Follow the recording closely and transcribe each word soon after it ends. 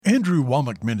Andrew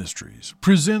Wommack Ministries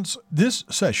presents this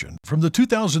session from the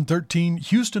 2013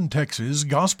 Houston, Texas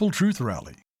Gospel Truth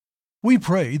Rally. We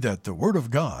pray that the Word of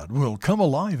God will come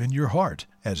alive in your heart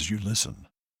as you listen.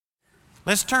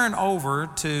 Let's turn over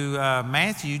to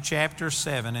Matthew chapter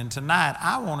 7, and tonight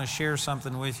I want to share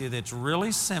something with you that's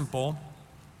really simple,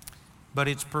 but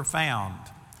it's profound.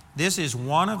 This is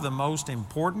one of the most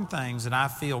important things that I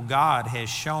feel God has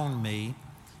shown me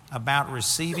about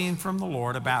receiving from the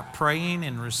Lord, about praying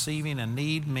and receiving a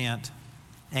need met.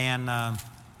 And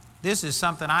this is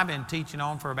something I've been teaching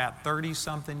on for about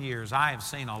 30-something years. I have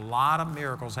seen a lot of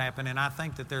miracles happen, and I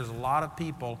think that there's a lot of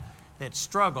people that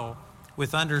struggle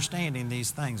with understanding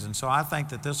these things. And so I think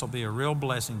that this will be a real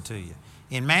blessing to you.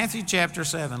 In Matthew chapter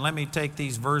 7, let me take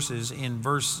these verses in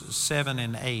verse 7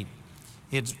 and 8.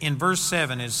 In verse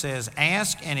 7 it says,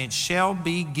 "Ask and it shall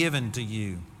be given to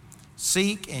you.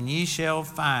 Seek and ye shall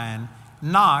find.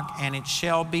 Knock and it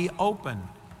shall be opened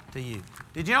to you."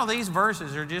 Did you know these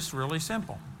verses are just really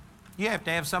simple? You have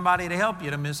to have somebody to help you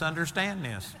to misunderstand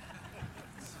this.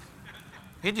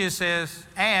 It just says,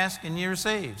 ask and you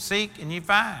receive. Seek and you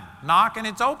find. Knock and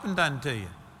it's opened unto you.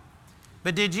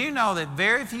 But did you know that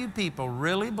very few people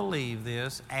really believe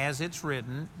this as it's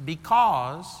written,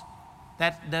 because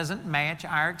that doesn't match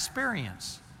our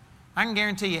experience? I can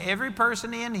guarantee you every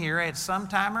person in here at some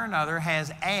time or another has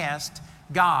asked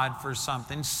God for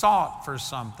something, sought for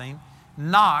something,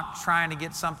 knocked trying to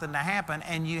get something to happen,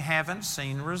 and you haven't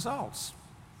seen results.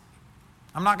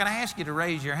 I'm not going to ask you to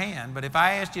raise your hand, but if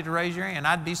I asked you to raise your hand,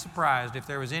 I'd be surprised if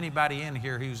there was anybody in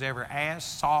here who's ever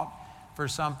asked, sought for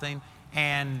something,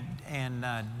 and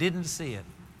didn't see it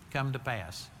come to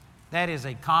pass. That is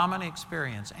a common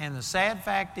experience. And the sad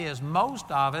fact is, most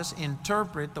of us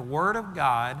interpret the Word of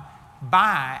God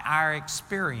by our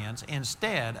experience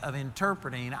instead of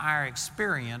interpreting our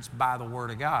experience by the Word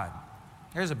of God.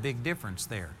 There's a big difference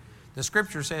there. The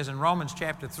Scripture says in Romans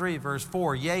chapter 3, verse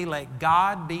 4, "Yea, let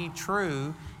God be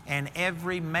true and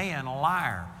every man a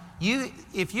liar."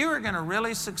 If you are going to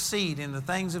really succeed in the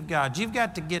things of God, you've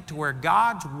got to get to where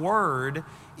God's Word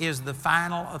is the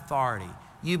final authority.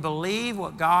 You believe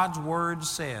what God's Word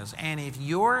says. And if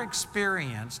your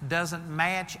experience doesn't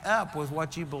match up with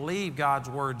what you believe God's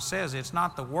Word says, it's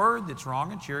not the Word that's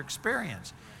wrong, it's your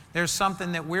experience. There's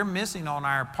something that we're missing on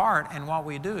our part, and what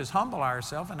we do is humble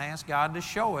ourselves and ask God to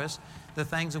show us the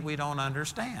things that we don't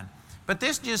understand. But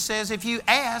this just says if you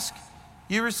ask,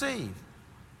 you receive.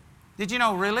 Did you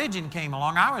know religion came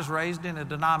along? I was raised in a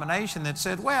denomination that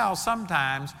said, well,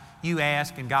 sometimes you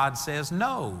ask and God says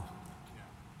no.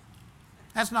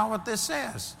 That's not what this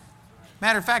says.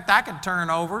 Matter of fact, I could turn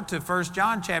over to 1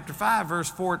 John chapter 5, verse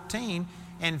 14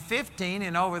 and 15,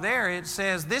 and over there it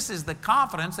says, "This is the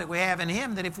confidence that we have in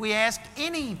Him, that if we ask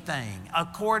anything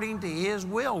according to His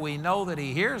will, we know that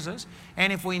He hears us.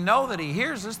 And if we know that He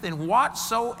hears us, then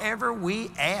whatsoever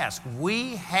we ask,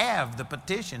 we have the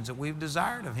petitions that we've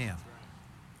desired of Him."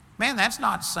 Man, that's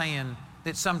not saying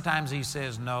that sometimes He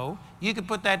says no. You could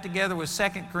put that together with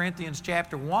 2 Corinthians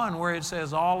chapter 1, where it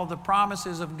says all of the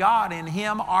promises of God in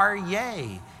Him are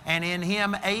yea, and in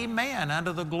Him amen,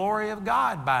 unto the glory of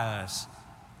God by us.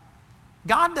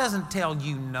 God doesn't tell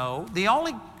you no. The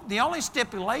only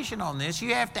stipulation on this,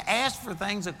 you have to ask for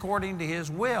things according to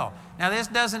His will. Now this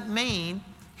doesn't mean,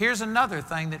 here's another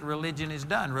thing that religion has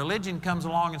done. Religion comes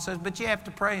along and says, but you have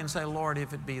to pray and say, "Lord,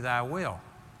 if it be Thy will."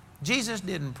 Jesus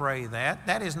didn't pray that.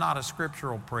 That is not a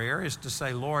scriptural prayer. It's to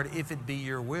say, "Lord, if it be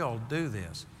Your will, do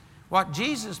this." What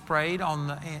Jesus prayed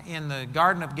in the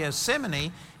Garden of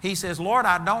Gethsemane, He says, "Lord,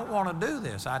 I don't want to do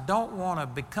this. I don't want to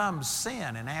become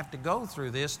sin and have to go through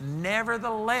this.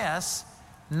 Nevertheless,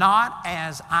 not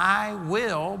as I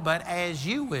will, but as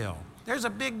You will." There's a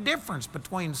big difference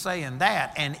between saying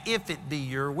that and "if it be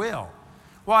Your will."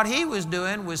 What He was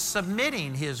doing was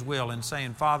submitting His will and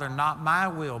saying, "Father, not my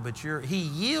will, but Your." He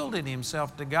yielded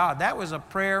Himself to God. That was a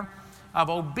prayer of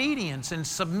obedience and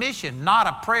submission, not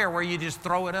a prayer where you just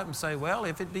throw it up and say, "Well,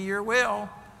 if it be Your will."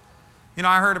 You know,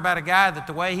 I heard about a guy that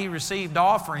the way he received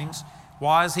offerings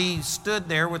was he stood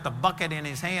there with a bucket in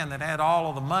his hand that had all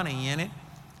of the money in it.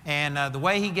 And the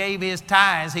way he gave his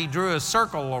tithes, he drew a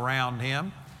circle around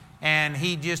him. And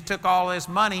he just took all this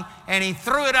money and he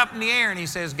threw it up in the air and he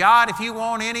says, "God, if You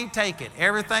want any, take it.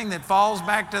 Everything that falls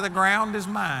back to the ground is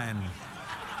mine."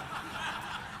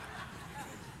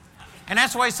 And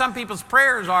that's the way some people's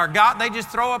prayers are. God, they just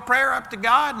throw a prayer up to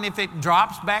God, and if it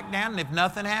drops back down and if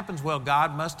nothing happens, well,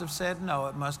 God must have said no.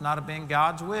 It must not have been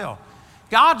God's will.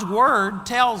 God's Word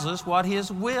tells us what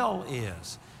His will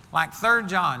is. Like 3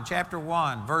 John chapter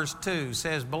 1, verse 2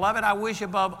 says, "Beloved, I wish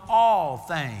above all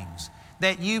things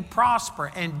that you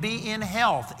prosper and be in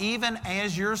health, even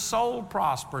as your soul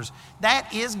prospers.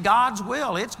 That is God's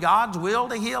will. It's God's will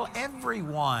to heal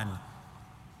everyone.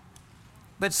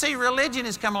 But see, religion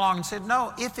has come along and said,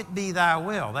 no, if it be thy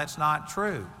will. That's not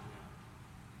true.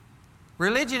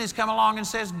 Religion has come along and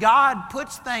says, God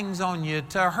puts things on you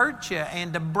to hurt you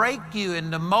and to break you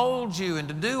and to mold you and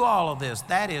to do all of this.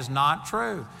 That is not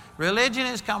true. Religion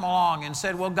has come along and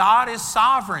said, well, God is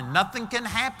sovereign. Nothing can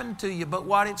happen to you but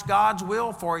what it's God's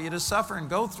will for you to suffer and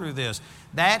go through this.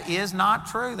 That is not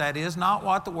true. That is not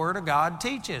what the Word of God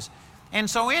teaches. And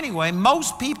so anyway,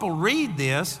 most people read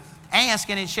this, ask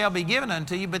and it shall be given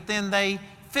unto you, but then they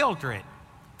filter it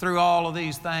through all of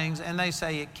these things and they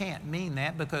say it can't mean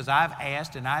that because I've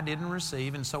asked and I didn't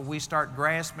receive, and so we start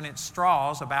grasping at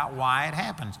straws about why it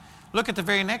happens. Look at the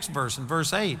very next verse in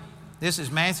verse 8. This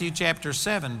is Matthew chapter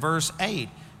 7, verse 8.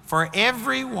 For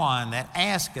everyone that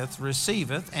asketh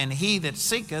receiveth, and he that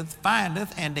seeketh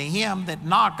findeth, and to him that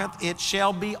knocketh it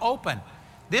shall be open.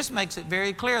 This makes it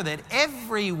very clear that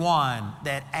everyone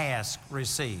that asks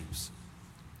receives.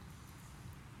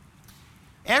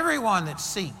 Everyone that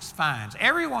seeks finds.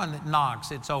 Everyone that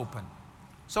knocks, it's open.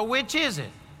 So which is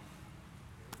it?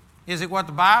 Is it what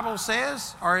the Bible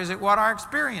says, or is it what our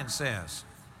experience says?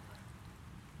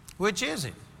 Which is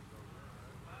it?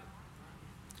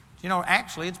 You know,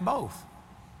 actually, it's both.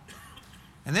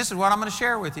 And this is what I'm going to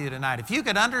share with you tonight. If you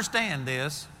could understand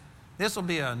this, this will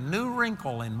be a new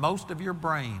wrinkle in most of your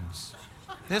brains.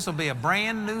 This will be a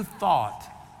brand new thought.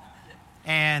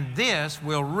 And this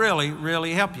will really,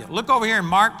 really help you. Look over here in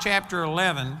Mark chapter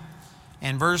 11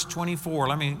 and verse 24.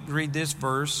 Let me read this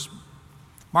verse.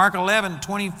 Mark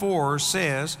 11:24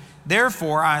 says,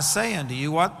 Therefore I say unto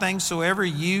you, what things soever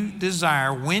you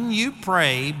desire, when you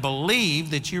pray,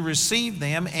 believe that you receive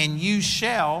them, and you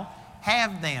shall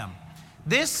have them.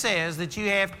 This says that you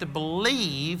have to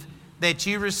believe that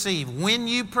you receive when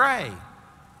you pray,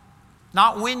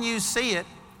 not when you see it.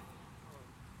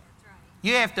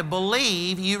 You have to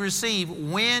believe you receive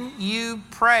when you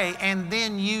pray, and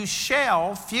then you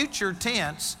shall, future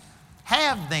tense,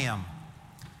 have them.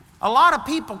 A lot of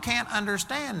people can't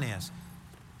understand this.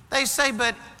 They say,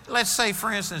 but let's say,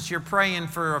 for instance, you're praying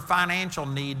for a financial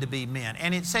need to be met,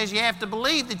 and it says you have to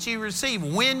believe that you receive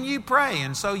when you pray.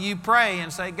 And so you pray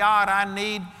and say, God, I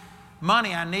need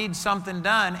money, I need something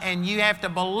done, and you have to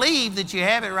believe that you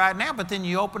have it right now, but then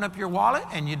you open up your wallet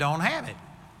and you don't have it.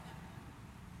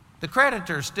 The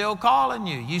creditor's still calling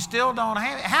you. You still don't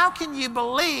have it. How can you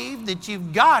believe that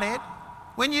you've got it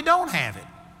when you don't have it?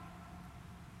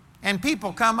 And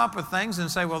people come up with things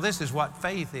and say, well, this is what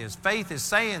faith is. Faith is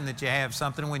saying that you have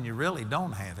something when you really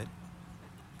don't have it.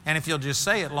 And if you'll just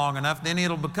say it long enough, then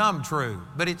it'll become true.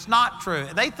 But it's not true.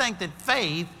 They think that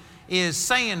faith is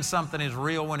saying something is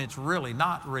real when it's really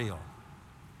not real.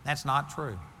 That's not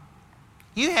true.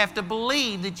 You have to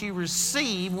believe that you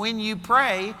receive when you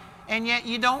pray, and yet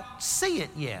you don't see it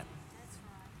yet.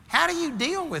 How do you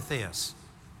deal with this?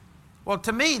 Well,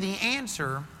 to me, the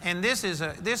answer, and this is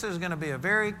going to be a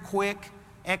very quick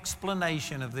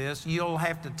explanation of this. You'll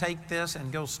have to take this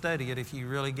and go study it if you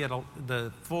really get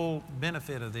the full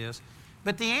benefit of this.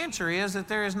 But the answer is that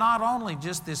there is not only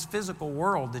just this physical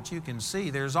world that you can see,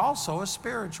 there's also a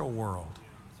spiritual world.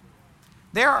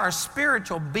 There are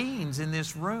spiritual beings in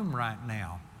this room right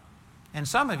now. And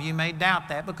some of you may doubt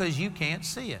that because you can't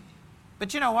see it.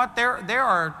 But you know what? There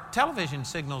are television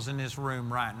signals in this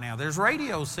room right now. There's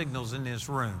radio signals in this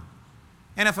room.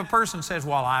 And if a person says,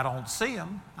 well, I don't see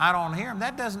them, I don't hear them,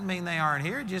 that doesn't mean they aren't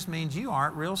here. It just means you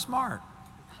aren't real smart.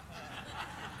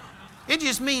 It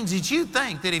just means that you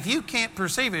think that if you can't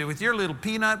perceive it with your little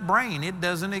peanut brain, it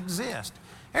doesn't exist.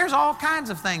 There's all kinds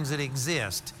of things that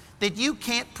exist that you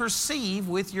can't perceive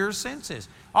with your senses.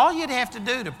 All you'd have to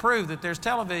do to prove that there's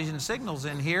television signals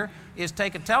in here is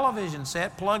take a television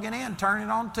set, plug it in, turn it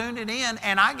on, tune it in,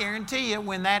 and I guarantee you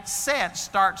when that set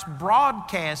starts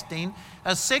broadcasting,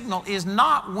 a signal is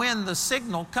not when the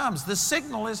signal comes. The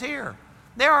signal is here.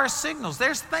 There are signals.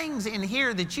 There's things in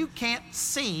here that you can't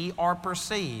see or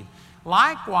perceive.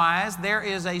 Likewise, there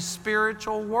is a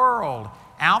spiritual world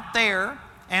out there,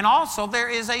 and also there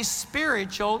is a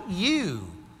spiritual you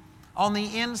on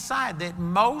the inside that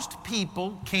most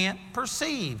people can't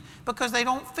perceive because they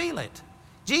don't feel it.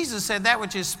 Jesus said that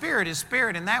which is spirit,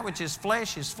 and that which is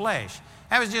flesh is flesh.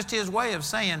 That was just his way of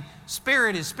saying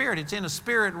spirit is spirit. It's in a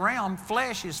spirit realm.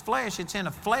 Flesh is flesh. It's in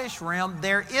a flesh realm.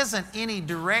 There isn't any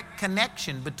direct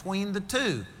connection between the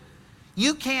two.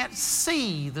 You can't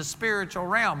see the spiritual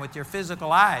realm with your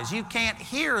physical eyes. You can't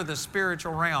hear the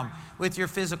spiritual realm with your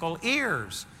physical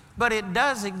ears. But it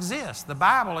does exist. The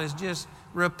Bible is just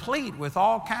replete with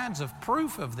all kinds of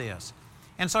proof of this.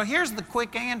 And so here's the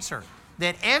quick answer,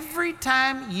 that every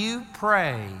time you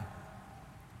pray,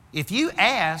 if you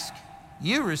ask,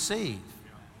 you receive.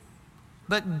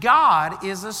 But God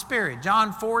is a spirit.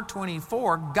 John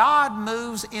 4:24, God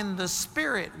moves in the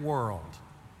spirit world.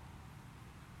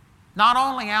 Not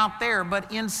only out there,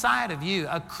 but inside of you.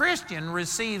 A Christian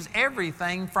receives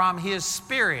everything from his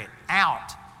spirit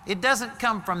out. It doesn't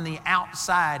come from the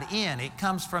outside in. It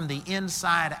comes from the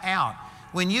inside out.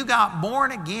 When you got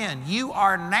born again, you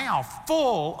are now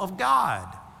full of God.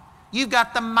 You've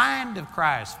got the mind of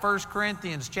Christ. 1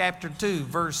 Corinthians chapter 2,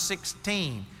 verse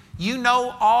 16. You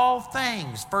know all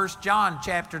things. 1 John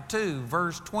chapter 2,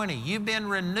 verse 20. You've been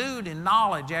renewed in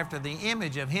knowledge after the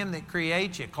image of Him that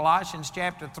creates you. Colossians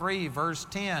chapter 3, verse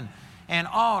 10. And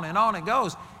on it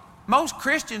goes. Most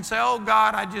Christians say, oh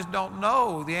God, I just don't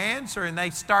know the answer. And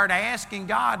they start asking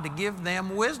God to give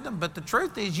them wisdom. But the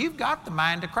truth is, you've got the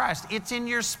mind of Christ. It's in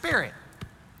your spirit,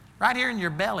 right here in your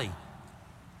belly.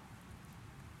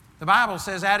 The Bible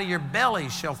says, out of your belly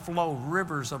shall flow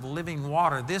rivers of living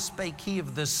water. This spake He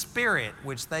of the Spirit,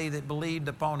 which they that believed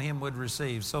upon Him would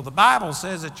receive. So the Bible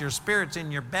says that your spirit's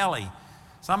in your belly.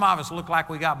 Some of us look like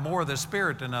we got more of the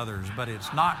Spirit than others, but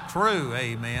it's not true,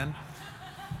 amen.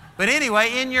 But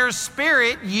anyway, in your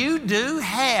spirit, you do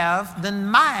have the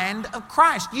mind of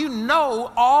Christ. You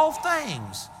know all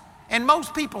things. And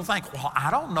most people think, well, I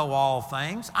don't know all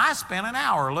things. I spent an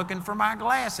hour looking for my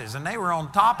glasses, and they were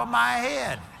on top of my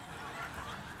head.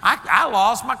 I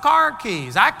lost my car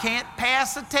keys. I can't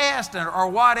pass a test or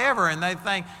whatever. And they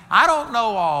think, I don't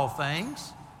know all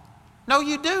things. No,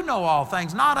 you do know all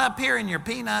things. Not up here in your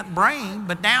peanut brain,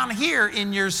 but down here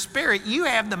in your spirit, you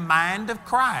have the mind of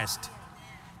Christ.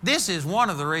 This is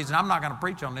one of the reasons, I'm not going to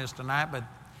preach on this tonight, but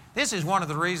this is one of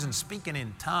the reasons speaking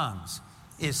in tongues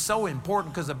is so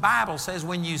important, because the Bible says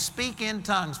when you speak in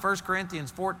tongues, 1 Corinthians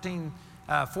 14,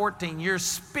 your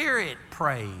spirit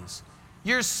prays.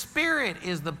 Your spirit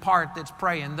is the part that's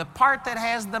praying, the part that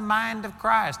has the mind of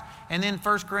Christ. And then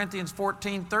 1 Corinthians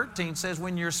 14:13 says,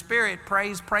 when your spirit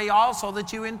prays, pray also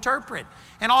that you interpret.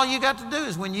 And all you got to do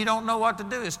is, when you don't know what to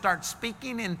do, is start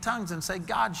speaking in tongues and say,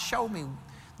 God, show me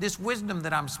this wisdom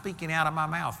that I'm speaking out of my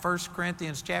mouth. 1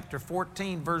 Corinthians chapter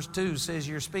 14, verse 2 says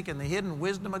you're speaking the hidden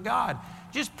wisdom of God.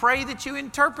 Just pray that you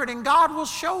interpret, and God will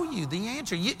show you the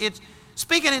answer.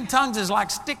 Speaking in tongues is like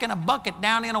sticking a bucket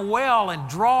down in a well and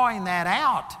drawing that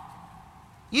out.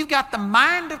 You've got the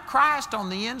mind of Christ on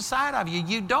the inside of you.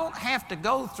 You don't have to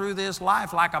go through this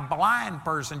life like a blind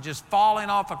person, just falling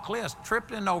off a cliff,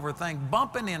 tripping over things,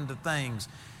 bumping into things.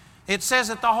 It says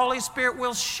that the Holy Spirit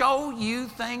will show you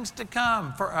things to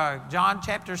come. For John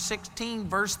chapter 16,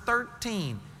 verse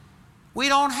 13. We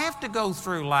don't have to go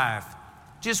through life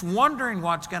just wondering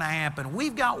what's going to happen.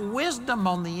 We've got wisdom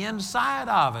on the inside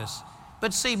of us.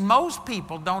 But see, most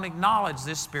people don't acknowledge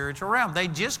this spiritual realm. They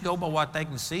just go by what they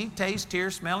can see, taste,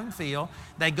 hear, smell, and feel.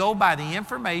 They go by the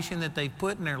information that they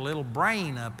put in their little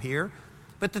brain up here.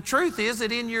 But the truth is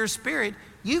that in your spirit,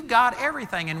 you've got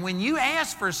everything. And when you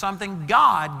ask for something,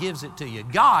 God gives it to you.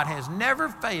 God has never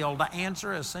failed to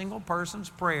answer a single person's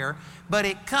prayer, but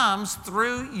it comes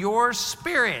through your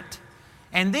spirit.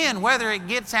 And then whether it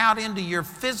gets out into your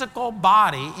physical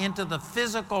body, into the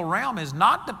physical realm, is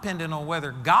not dependent on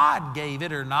whether God gave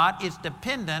it or not. It's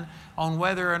dependent on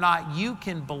whether or not you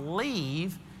can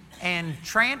believe and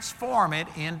transform it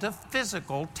into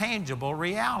physical, tangible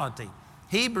reality.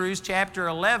 Hebrews chapter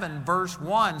 11, verse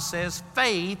 1 says,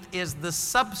 faith is the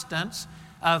substance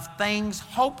of things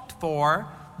hoped for,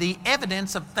 the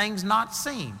evidence of things not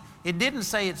seen. It didn't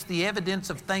say it's the evidence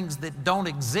of things that don't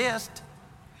exist.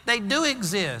 They do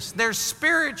exist. They're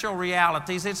spiritual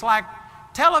realities. It's like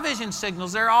television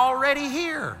signals. They're already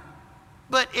here.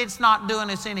 But it's not doing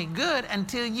us any good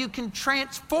until you can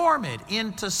transform it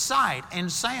into sight and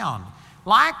sound.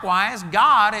 Likewise,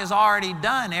 God has already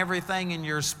done everything in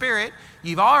your spirit.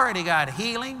 You've already got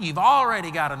healing. You've already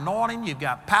got anointing. You've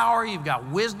got power. You've got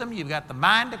wisdom. You've got the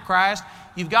mind of Christ.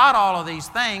 You've got all of these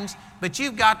things, but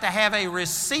you've got to have a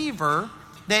receiver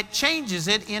that changes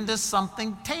it into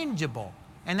something tangible.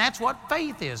 And that's what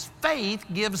faith is. Faith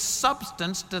gives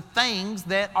substance to things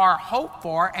that are hoped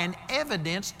for and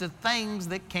evidence to things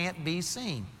that can't be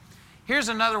seen. Here's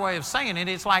another way of saying it.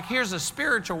 It's like here's a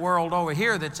spiritual world over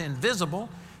here that's invisible.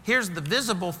 Here's the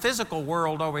visible physical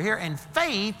world over here. And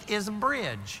faith is a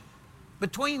bridge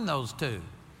between those two.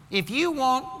 If you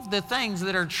want the things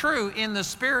that are true in the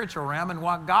spiritual realm and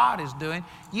what God is doing,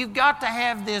 you've got to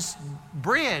have this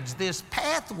bridge, this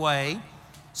pathway,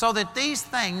 so that these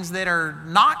things that are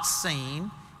not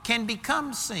seen can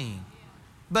become seen.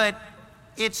 But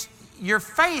your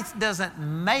faith doesn't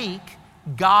make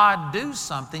God do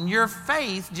something. Your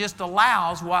faith just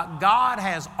allows what God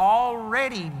has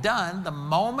already done the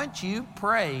moment you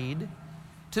prayed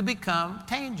to become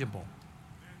tangible.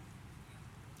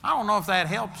 I don't know if that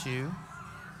helps you,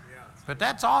 but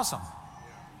that's awesome.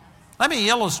 Let me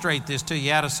illustrate this to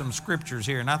you out of some scriptures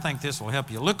here, and I think this will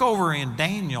help you. Look over in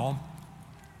Daniel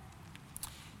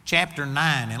chapter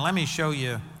 9, and let me show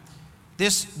you.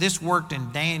 This worked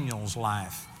in Daniel's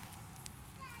life.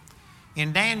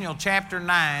 In Daniel chapter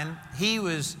 9, he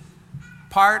was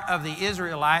part of the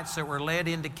Israelites that were led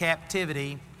into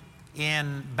captivity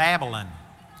in Babylon.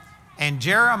 And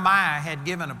Jeremiah had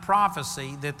given a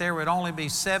prophecy that there would only be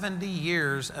 70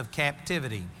 years of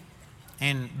captivity.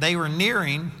 And they were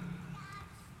nearing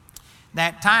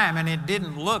that time, and it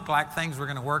didn't look like things were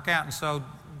going to work out. And so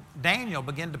Daniel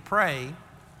began to pray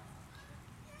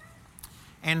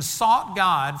and sought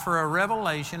God for a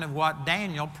revelation of what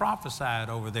Daniel prophesied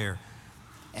over there.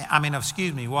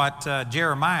 What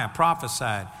Jeremiah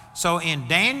prophesied. So in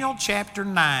Daniel chapter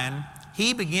 9,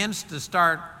 he begins to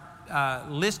start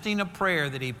listing a prayer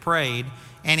that he prayed,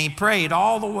 and he prayed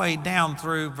all the way down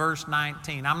through verse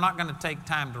 19. I'm not going to take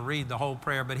time to read the whole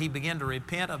prayer, but he began to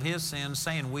repent of his sins,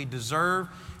 saying we deserve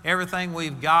everything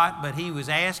we've got, but he was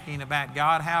asking about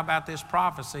God, how about this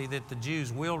prophecy that the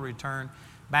Jews will return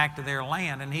back to their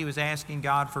land? And he was asking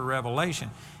God for revelation.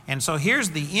 And so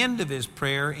here's the end of his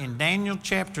prayer in Daniel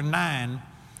chapter 9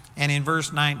 and in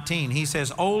verse 19. He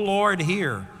says, O Lord,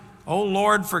 hear. O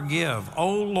Lord, forgive.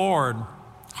 O Lord,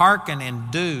 hearken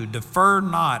and do. Defer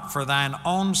not for thine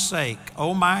own sake.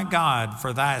 O my God,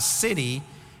 for thy city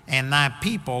and thy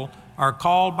people are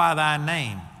called by thy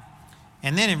name.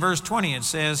 And then in verse 20 it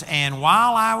says, And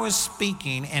while I was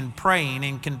speaking and praying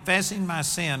and confessing my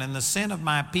sin and the sin of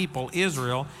my people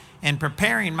Israel, and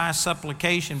preparing my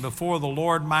supplication before the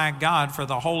Lord my God for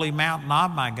the holy mountain of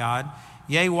my God,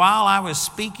 yea, while I was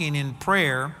speaking in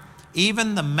prayer,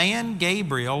 even the man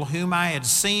Gabriel, whom I had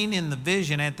seen in the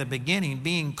vision at the beginning,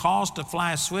 being caused to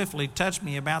fly swiftly, touched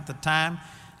me about the time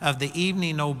of the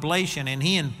evening oblation. And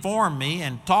he informed me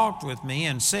and talked with me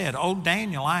and said, O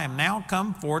Daniel, I am now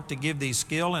come forth to give thee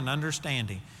skill and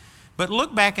understanding. But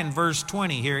look back in verse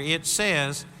 20 here. It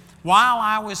says, while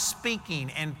I was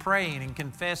speaking and praying and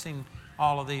confessing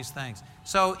all of these things.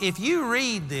 So if you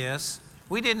read this,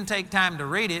 we didn't take time to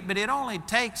read it, but it only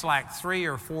takes like 3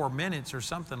 or 4 minutes or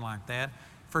something like that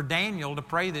for Daniel to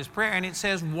pray this prayer. And it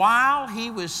says, while he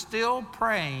was still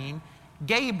praying,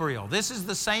 Gabriel, this is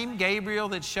the same Gabriel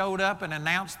that showed up and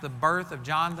announced the birth of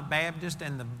John the Baptist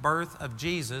and the birth of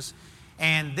Jesus.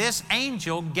 And this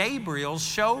angel, Gabriel,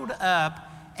 showed up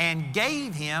and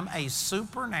gave him a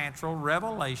supernatural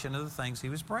revelation of the things he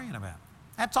was praying about.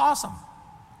 That's awesome.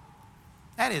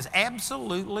 That is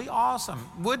absolutely awesome.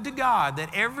 Would to God that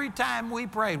every time we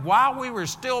prayed, while we were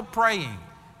still praying,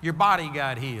 your body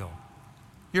got healed.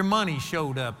 Your money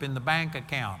showed up in the bank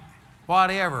account.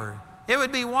 Whatever. It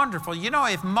would be wonderful. You know,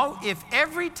 if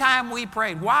every time we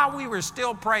prayed, while we were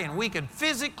still praying, we could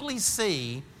physically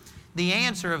see the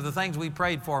answer of the things we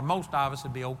prayed for, most of us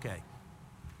would be okay.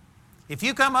 If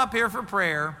you come up here for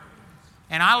prayer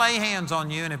and I lay hands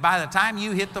on you, and if by the time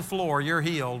you hit the floor you're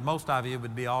healed, most of you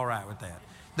would be all right with that.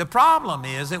 The problem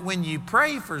is that when you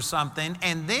pray for something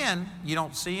and then you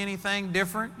don't see anything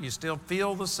different, you still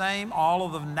feel the same, all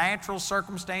of the natural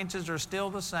circumstances are still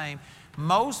the same,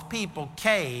 most people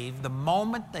cave the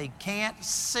moment they can't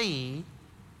see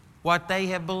what they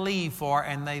have believed for,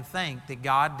 and they think that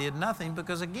God did nothing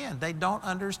because, again, they don't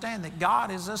understand that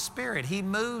God is a spirit. He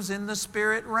moves in the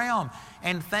spirit realm,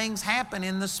 and things happen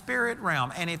in the spirit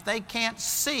realm. And if they can't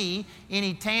see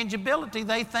any tangibility,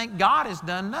 they think God has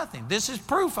done nothing. This is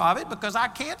proof of it because I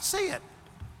can't see it.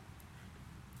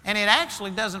 And it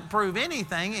actually doesn't prove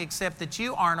anything except that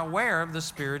you aren't aware of the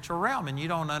spiritual realm, and you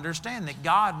don't understand that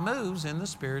God moves in the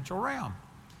spiritual realm.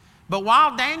 But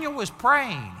while Daniel was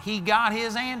praying, he got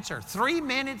his answer. 3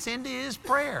 minutes into his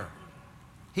prayer,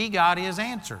 he got his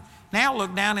answer. Now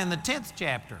look down in the 10th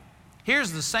chapter.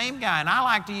 Here's the same guy, and I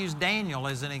like to use Daniel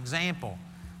as an example.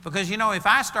 Because, you know, if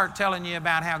I start telling you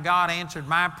about how God answered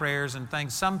my prayers and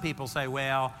things, some people say,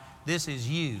 well, this is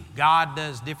you. God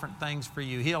does different things for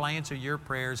you. He'll answer your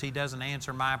prayers. He doesn't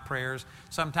answer my prayers.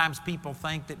 Sometimes people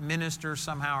think that ministers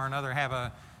somehow or another have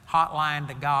a hotline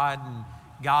to God, and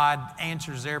God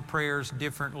answers their prayers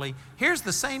differently. Here's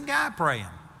the same guy praying.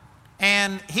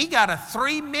 And he got a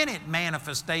 3-minute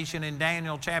manifestation in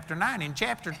Daniel chapter 9. In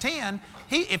chapter 10,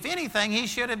 if anything, he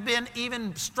should have been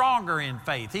even stronger in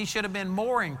faith. He should have been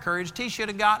more encouraged. He should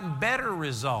have gotten better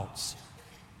results.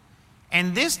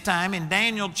 And this time in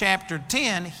Daniel chapter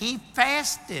 10, he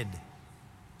fasted.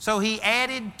 So he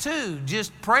added to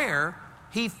just prayer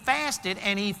He fasted,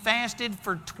 and he fasted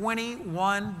for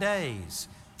 21 days,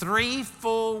 3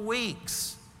 full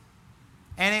weeks.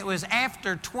 And it was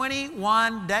after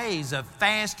 21 days of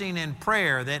fasting and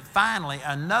prayer that finally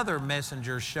another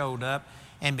messenger showed up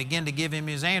and began to give him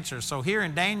his answer. So here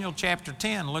in Daniel chapter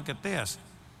 10, look at this.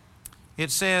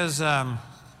 It says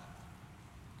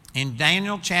in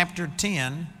Daniel chapter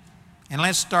 10, and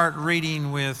let's start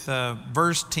reading with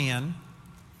verse 10.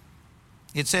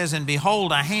 It says, "And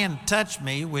behold, a hand touched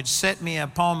me, which set me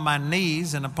upon my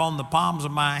knees and upon the palms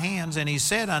of my hands. And he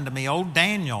said unto me, O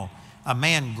Daniel, a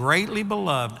man greatly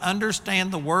beloved,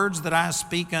 understand the words that I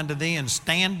speak unto thee, and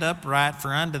stand upright,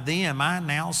 for unto thee am I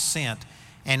now sent.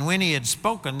 And when he had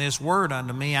spoken this word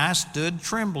unto me, I stood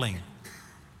trembling."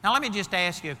 Now let me just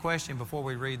ask you a question before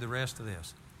we read the rest of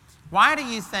this. Why do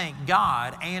you think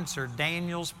God answered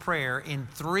Daniel's prayer in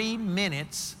 3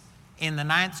 minutes in the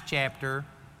 9th chapter,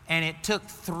 and it took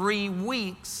 3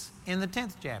 weeks in the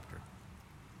 10th chapter?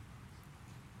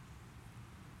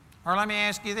 Or let me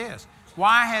ask you this.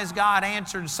 Why has God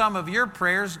answered some of your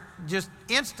prayers just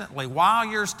instantly while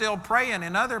you're still praying?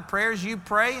 In other prayers, you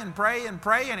pray and pray and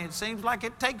pray, and it seems like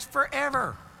it takes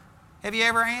forever. Have you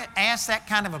ever asked that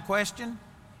kind of a question?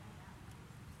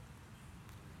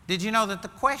 Did you know that the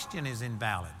question is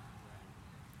invalid?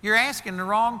 You're asking the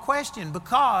wrong question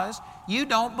because you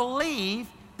don't believe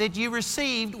that you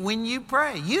received when you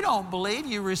pray. You don't believe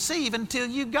you receive until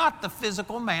you got the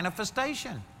physical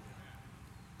manifestation.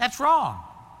 That's wrong.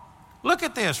 Look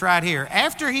at this right here.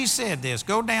 After he said this,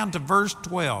 go down to verse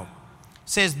 12. It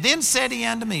says, "Then said he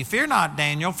unto me, Fear not,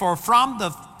 Daniel, for from the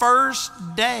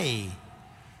first day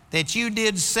that you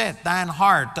did set thine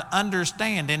heart to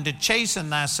understand and to chasten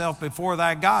thyself before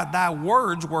thy God, thy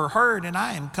words were heard, and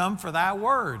I am come for thy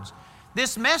words."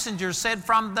 This messenger said,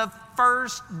 from the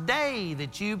first day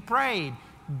that you prayed,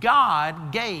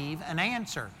 God gave an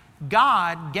answer.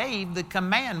 God gave the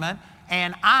commandment,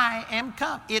 and I am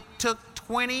come. It took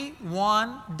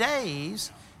 21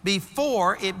 days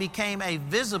before it became a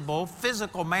visible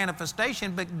physical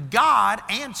manifestation, but God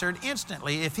answered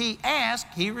instantly. If he asked,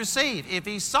 he received. If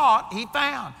he sought, he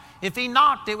found. If he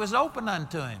knocked, it was open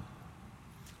unto him.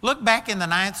 Look back in the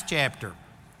 9th chapter.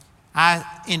 I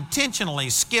intentionally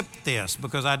skipped this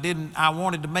because I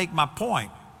wanted to make my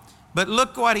point. But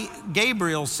look what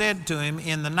Gabriel said to him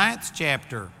in the 9th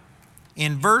chapter.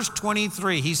 In verse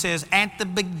 23, he says, "At the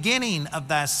beginning of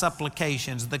thy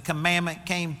supplications, the commandment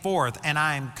came forth, and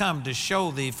I am come to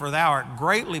show thee, for thou art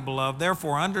greatly beloved.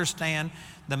 Therefore understand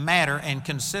the matter and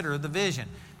consider the vision."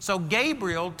 So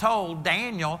Gabriel told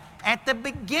Daniel at the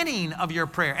beginning of your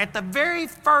prayer, at the very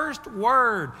first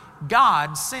word,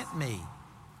 God sent me.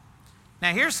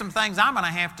 Now here's some things I'm going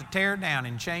to have to tear down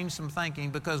and change some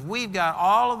thinking, because we've got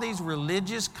all of these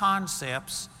religious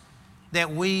concepts that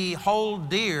we hold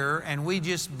dear, and we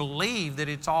just believe that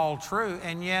it's all true,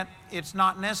 and yet it's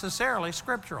not necessarily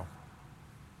scriptural.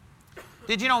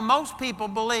 Did you know most people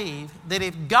believe that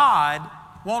if God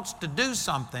wants to do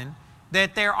something,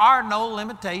 that there are no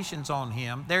limitations on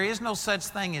him? There is no such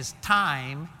thing as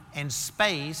time and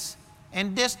space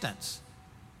and distance.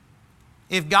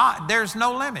 If God, there's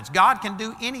no limits. God can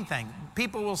do anything.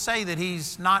 People will say that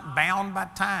he's not bound by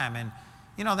time, and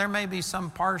you know, there may be some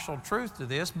partial truth to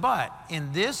this, but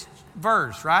in this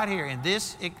verse right here, in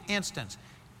this instance,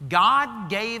 God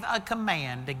gave a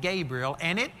command to Gabriel,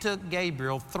 and it took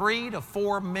Gabriel 3 to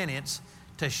 4 minutes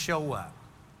to show up.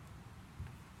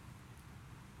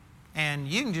 And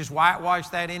you can just whitewash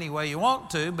that any way you want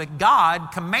to, but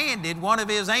God commanded one of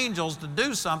his angels to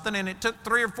do something, and it took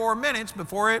 3 or 4 minutes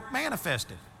before it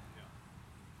manifested.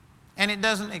 And it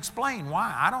doesn't explain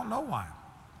why. I don't know why.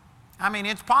 I mean,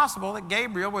 it's possible that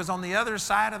Gabriel was on the other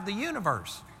side of the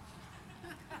universe.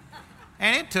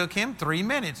 And it took him 3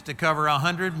 minutes to cover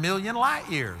 100 million light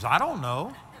years. I don't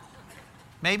know.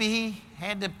 Maybe he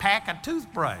had to pack a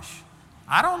toothbrush.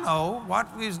 I don't know what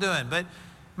he was doing. But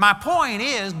my point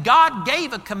is, God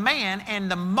gave a command,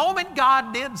 and the moment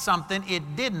God did something,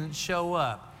 it didn't show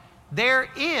up. There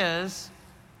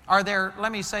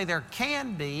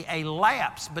can be a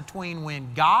lapse between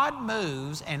when God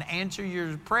moves and answers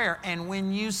your prayer and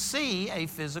when you see a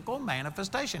physical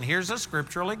manifestation. Here's a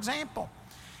scriptural example.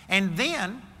 And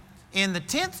then in the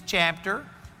 10th chapter,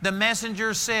 the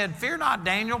messenger said, "Fear not,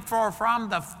 Daniel, for from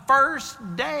the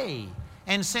first day,"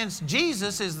 and since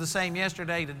Jesus is the same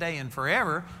yesterday, today, and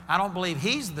forever, I don't believe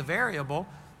he's the variable,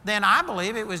 then I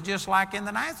believe it was just like in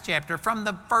the 9th chapter, from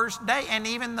the first day and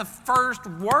even the first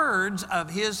words of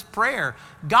his prayer.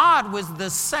 God was the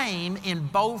same in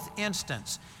both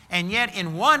instances. And yet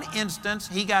in one instance,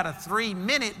 he got a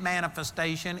 3-minute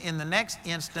manifestation. In the next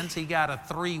instance, he got a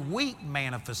 3-week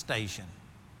manifestation.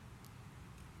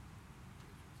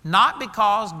 not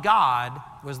because God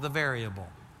was the variable.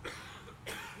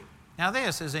 Now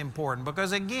this is important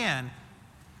because again,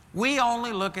 we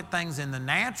only look at things in the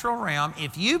natural realm.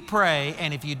 If you pray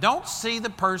and if you don't see the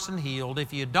person healed,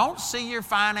 if you don't see your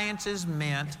finances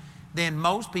mint, then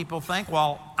most people think,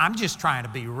 well, I'm just trying to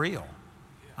be real.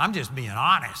 I'm just being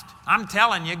honest. I'm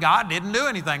telling you, God didn't do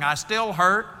anything. I still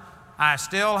hurt. I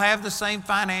still have the same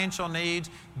financial needs.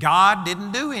 God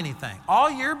didn't do anything.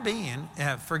 All you're being,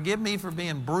 forgive me for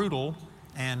being brutal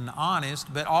and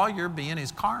honest, but all you're being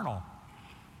is carnal.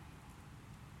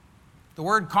 The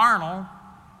word carnal,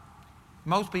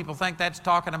 most people think that's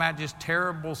talking about just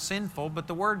terrible, sinful, but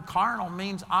the word carnal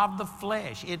means of the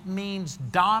flesh. It means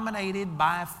dominated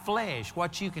by flesh,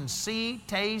 what you can see,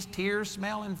 taste, hear,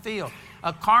 smell, and feel.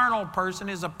 A carnal person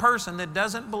is a person that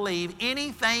doesn't believe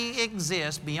anything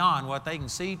exists beyond what they can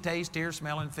see, taste, hear,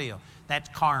 smell, and feel. That's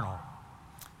carnal.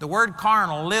 The word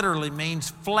carnal literally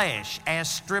means flesh as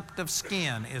stripped of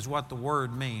skin is what the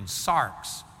word means.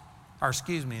 Sarx, or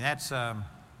excuse me, that's a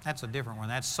different one.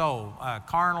 That's soul.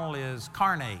 Carnal is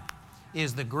carne,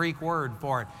 is the Greek word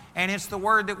for it. And it's the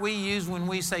word that we use when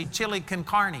we say chili con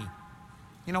carne.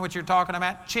 You know what you're talking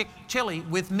about? Chili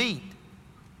with meat.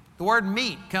 The word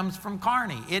meat comes from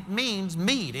carne. It means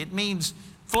meat. It means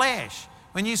flesh.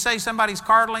 When you say somebody's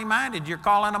carnally minded, you're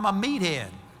calling them a meathead.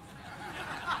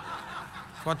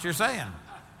 That's what you're saying.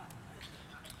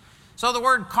 So the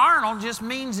word carnal just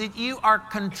means that you are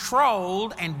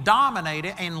controlled and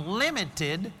dominated and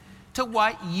limited to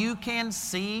what you can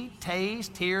see,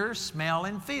 taste, hear, smell,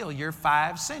 and feel. Your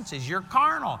five senses. You're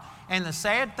carnal. And the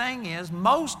sad thing is,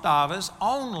 most of us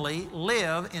only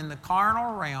live in the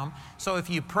carnal realm. So if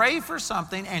you pray for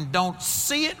something and don't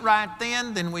see it right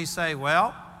then we say,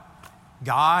 well,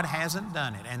 God hasn't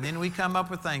done it. And then we come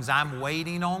up with things. I'm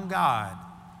waiting on God.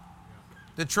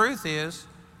 The truth is,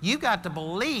 you got to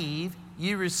believe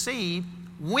you receive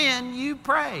when you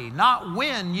pray, not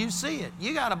when you see it.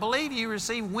 You got to believe you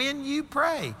receive when you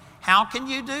pray. How can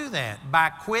you do that? By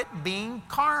quit being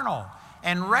carnal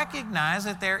and recognize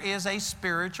that there is a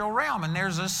spiritual realm and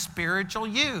there's a spiritual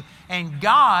you. And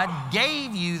God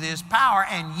gave you this power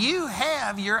and you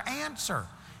have your answer.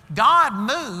 God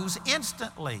moves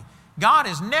instantly. God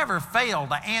has never failed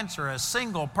to answer a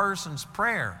single person's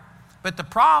prayer. But the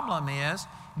problem is,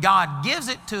 God gives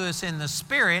it to us in the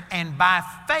Spirit, and by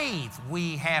faith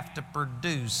we have to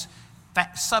produce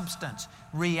substance,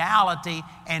 reality,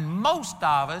 and most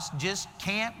of us just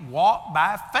can't walk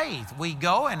by faith. We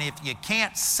go, and if you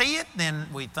can't see it, then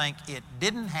we think it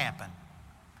didn't happen.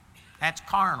 That's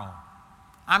carnal.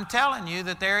 I'm telling you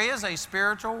that there is a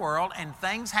spiritual world, and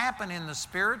things happen in the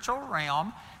spiritual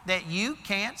realm that you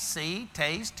can't see,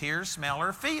 taste, hear, smell,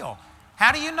 or feel.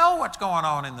 How do you know what's going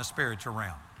on in the spiritual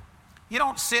realm? You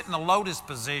don't sit in the lotus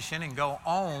position and go,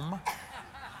 Om.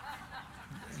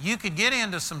 You could get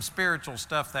into some spiritual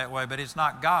stuff that way, but it's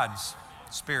not God's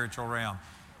spiritual realm.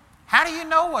 How do you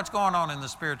know what's going on in the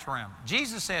spiritual realm?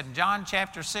 Jesus said in John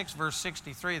chapter 6, verse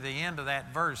 63, the end of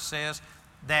that verse says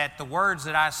that the words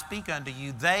that I speak unto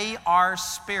you, they are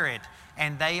spirit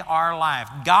and they are life.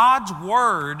 God's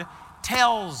word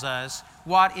tells us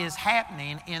what is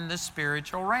happening in the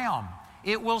spiritual realm.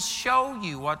 It will show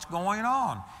you what's going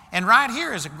on. And right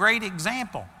here is a great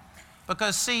example.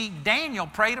 Because see, Daniel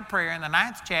prayed a prayer in the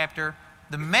 9th chapter.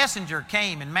 The messenger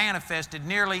came and manifested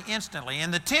nearly instantly.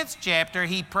 In the 10th chapter,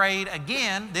 he prayed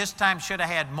again. This time should have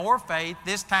had more faith.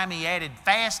 This time he added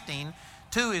fasting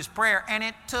to his prayer. And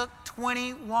it took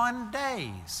 21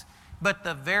 days. But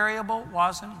the variable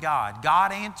wasn't God.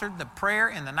 God answered the prayer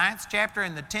in the 9th chapter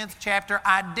and the 10th chapter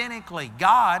identically.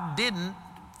 God didn't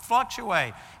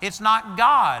fluctuate. It's not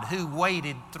God who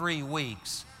waited 3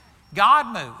 weeks. God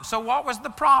moved. So what was the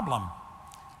problem?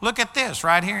 Look at this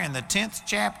right here in the 10th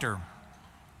chapter.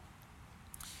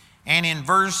 And in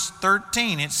verse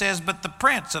 13 it says, But the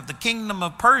prince of the kingdom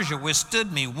of Persia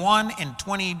withstood me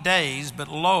 21 days. But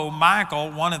lo,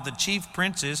 Michael, one of the chief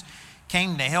princes,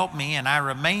 came to help me, and I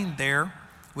remained there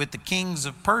with the kings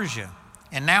of Persia.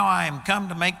 And now I am come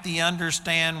to make thee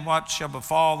understand what shall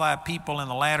befall thy people in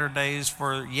the latter days,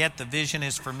 for yet the vision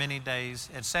is for many days,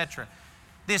 etc.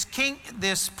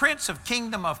 This prince of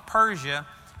kingdom of Persia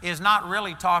is not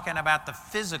really talking about the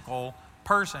physical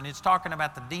person. It's talking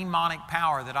about the demonic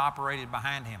power that operated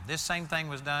behind him. This same thing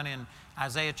was done in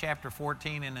Isaiah chapter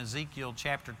 14 and Ezekiel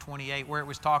chapter 28, where it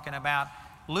was talking about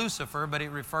Lucifer, but it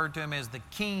referred to him as the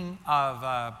king of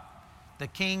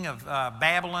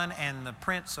Babylon and the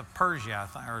prince of Persia.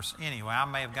 Anyway, I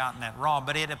may have gotten that wrong,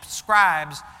 but it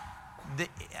ascribes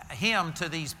him to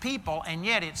these people, and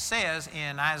yet it says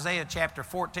in Isaiah chapter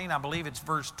 14, I believe it's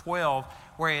verse 12,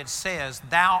 where it says,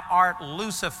 Thou art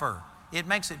Lucifer. it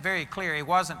makes it very clear he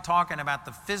wasn't talking about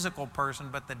the physical person,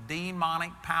 but the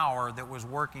demonic power that was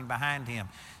working behind him.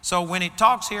 So when it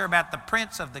talks here about the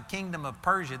prince of the kingdom of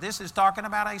Persia, this is talking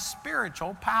about a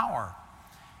spiritual power.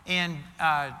 In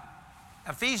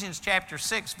Ephesians chapter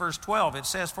 6, verse 12, it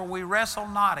says, "For we wrestle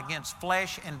not against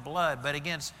flesh and blood, but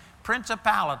against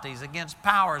principalities, against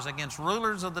powers, against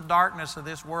rulers of the darkness of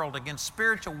this world, against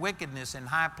spiritual wickedness in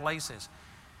high places."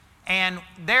 And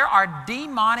there are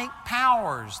demonic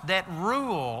powers that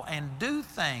rule and do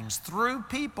things through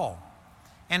people.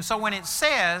 And so when it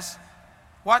says,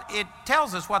 it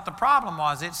tells us what the problem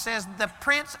was. It says, "The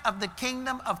prince of the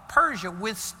kingdom of Persia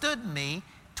withstood me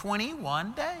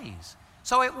 21 days.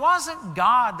 So it wasn't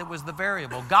God that was the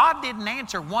variable. God didn't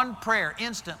answer one prayer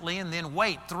instantly and then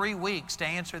wait 3 weeks to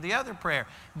answer the other prayer.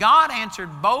 God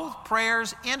answered both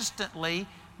prayers instantly,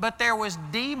 but there was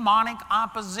demonic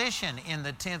opposition in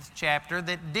the 10th chapter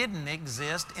that didn't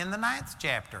exist in the 9th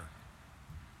chapter.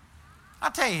 I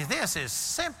tell you, this is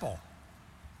simple,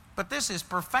 but this is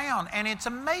profound, and it's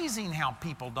amazing how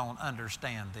people don't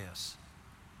understand this.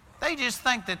 They just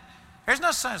think that there's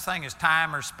no such thing as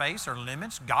time or space or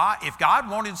limits. If God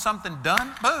wanted something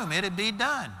done, boom, it'd be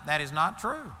done. That is not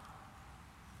true.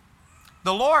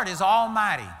 The Lord is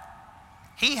almighty.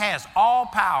 He has all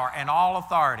power and all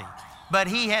authority, but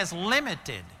He has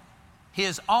limited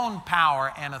His own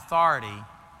power and authority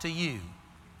to you.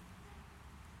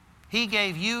 He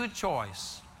gave you a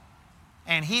choice,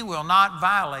 and He will not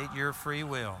violate your free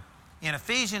will. In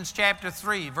Ephesians chapter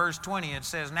 3, verse 20, it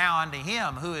says, "Now unto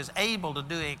Him who is able to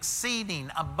do exceeding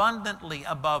abundantly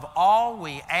above all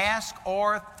we ask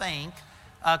or think,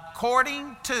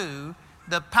 according to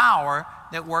the power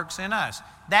that works in us."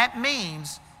 That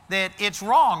means that it's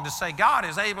wrong to say God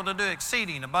is able to do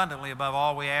exceeding abundantly above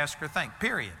all we ask or think,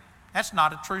 period. That's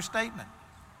not a true statement.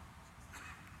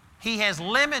 He has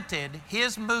limited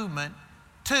His movement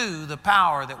to the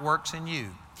power that works in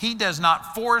you. He does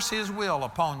not force His will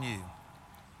upon you.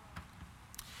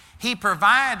 He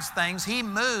provides things, He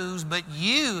moves, but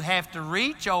you have to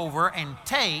reach over and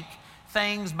take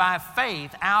things by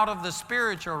faith out of the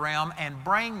spiritual realm and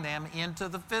bring them into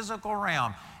the physical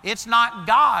realm. It's not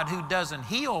God who doesn't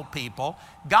heal people.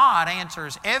 God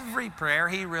answers every prayer.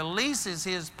 He releases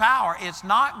His power. It's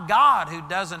not God who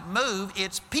doesn't move.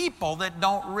 It's people that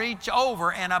don't reach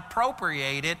over and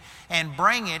appropriate it and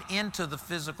bring it into the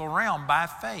physical realm by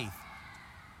faith.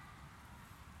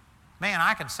 Man,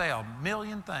 I could say a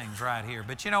million things right here,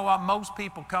 but you know what? Most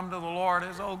people come to the Lord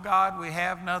as, "Oh God, we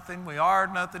have nothing, we are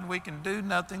nothing, we can do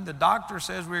nothing. The doctor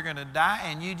says we're going to die,"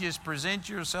 and you just present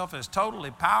yourself as totally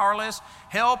powerless,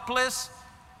 helpless,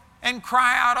 and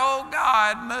cry out, "Oh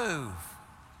God, move."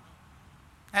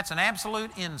 That's an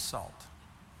absolute insult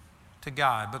to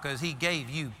God, because He gave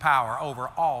you power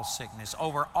over all sickness,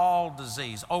 over all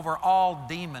disease, over all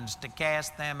demons to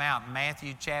cast them out.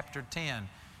 Matthew chapter 10.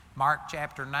 Mark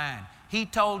chapter 9. He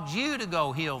told you to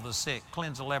go heal the sick,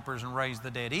 cleanse the lepers, and raise the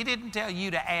dead. He didn't tell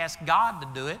you to ask God to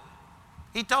do it.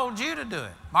 He told you to do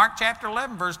it. Mark chapter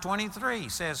 11, verse 23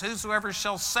 says, "Whosoever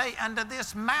shall say unto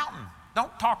this mountain,"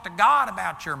 don't talk to God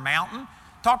about your mountain.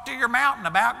 Talk to your mountain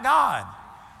about God.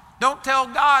 Don't tell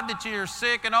God that you're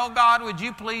sick and, "Oh God, would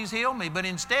you please heal me?" But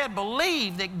instead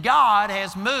believe that God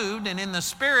has moved, and in the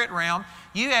spirit realm,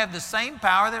 you have the same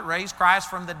power that raised Christ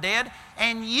from the dead,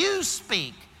 and you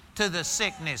speak to the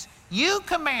sickness. You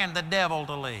command the devil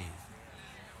to leave.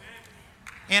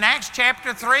 In Acts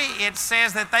chapter 3, it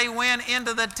says that they went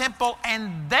into the temple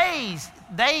and they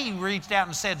reached out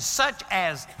and said, "Such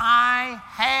as I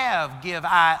have give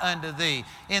I unto thee.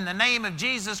 In the name of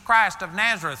Jesus Christ of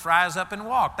Nazareth, rise up and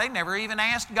walk." They never even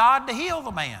asked God to heal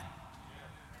the man.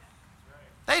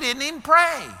 They didn't even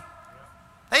pray.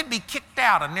 They'd be kicked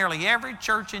out of nearly every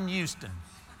church in Houston.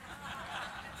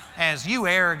 As, "You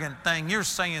arrogant thing, you're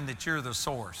saying that you're the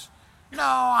source."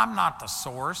 No, I'm not the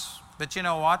source. But you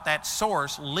know what? That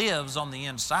source lives on the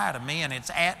inside of me, and it's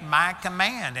at my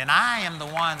command. And I am the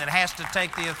one that has to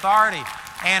take the authority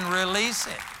and release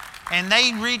it. And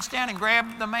they reached down and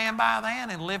grabbed the man by the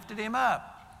hand and lifted him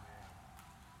up.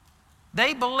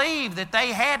 They believed that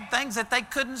they had things that they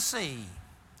couldn't see.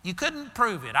 You couldn't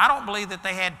prove it. I don't believe that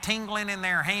they had tingling in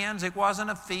their hands. It wasn't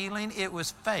a feeling, it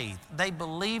was faith. They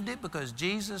believed it because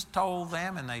Jesus told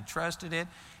them, and they trusted it,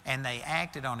 and they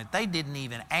acted on it. They didn't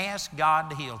even ask God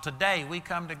to heal. Today we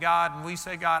come to God and we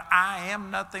say, "God, I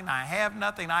am nothing, I have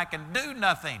nothing, I can do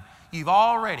nothing." You've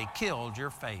already killed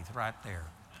your faith right there.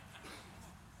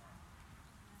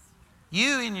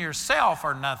 You in yourself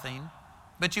are nothing,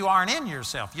 but you aren't in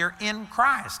yourself. You're in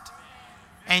Christ.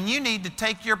 And you need to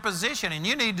take your position, and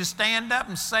you need to stand up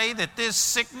and say that this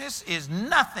sickness is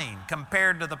nothing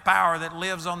compared to the power that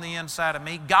lives on the inside of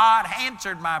me. God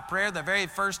answered my prayer the very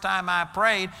first time I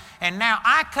prayed, and now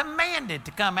I command it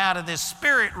to come out of this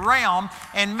spirit realm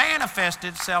and manifest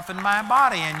itself in my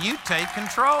body, and you take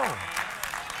control.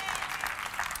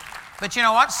 But you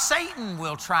know what? Satan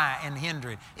will try and hinder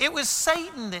it. It was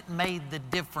Satan that made the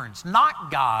difference,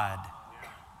 not God.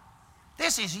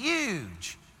 This is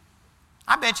huge.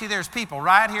 I bet you there's people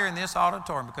right here in this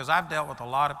auditorium, because I've dealt with a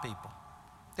lot of people.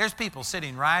 There's people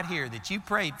sitting right here that you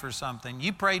prayed for something,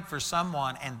 you prayed for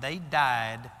someone, and they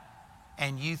died,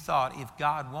 and you thought if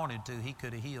God wanted to, He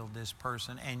could have healed this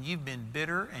person, and you've been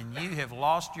bitter, and you have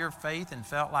lost your faith and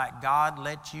felt like God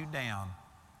let you down.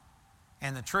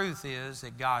 And the truth is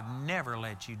that God never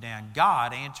let you down.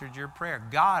 God answered your prayer.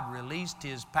 God released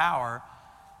His power,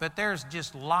 but there's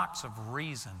just lots of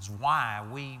reasons why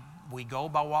we go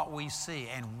by what we see,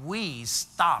 and we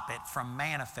stop it from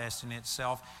manifesting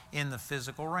itself in the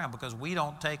physical realm because we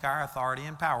don't take our authority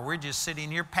and power. We're just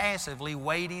sitting here passively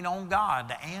waiting on God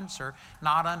to answer,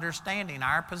 not understanding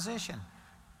our position.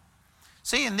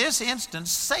 See, in this instance,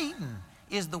 Satan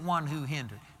is the one who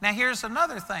hindered. Now, here's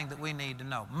another thing that we need to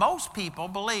know. Most people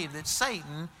believe that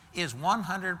Satan is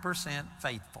 100%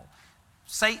 faithful.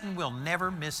 Satan will never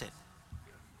miss it.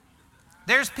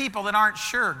 There's people that aren't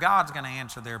sure God's going to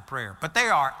answer their prayer, but they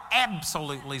are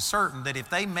absolutely certain that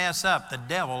if they mess up, the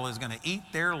devil is going to eat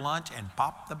their lunch and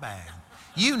pop the bag.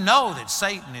 You know that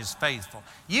Satan is faithful.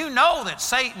 You know that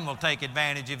Satan will take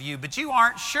advantage of you, but you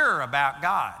aren't sure about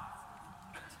God.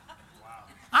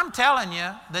 I'm telling you,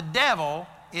 the devil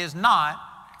is not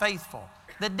faithful.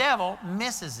 The devil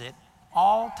misses it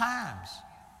all times.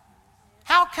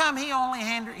 How come he only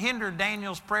hindered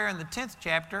Daniel's prayer in the 10th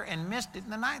chapter and missed it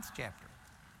in the 9th chapter?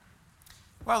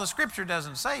 Well, the scripture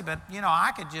doesn't say, but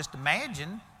I could just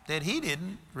imagine that he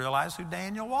didn't realize who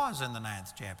Daniel was in the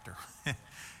 9th chapter.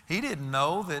 He didn't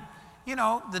know that,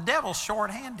 the devil's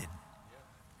short-handed.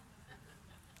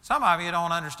 Some of you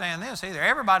don't understand this either.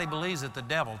 Everybody believes that the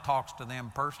devil talks to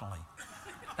them personally.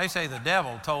 They say the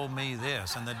devil told me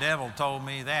this and the devil told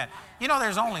me that.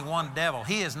 There's only one devil.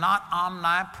 He is not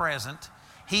omnipresent.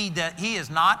 He is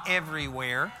not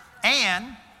everywhere.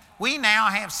 And we now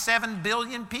have 7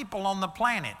 billion people on the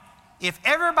planet. If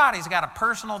everybody's got a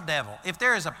personal devil, if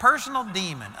there is a personal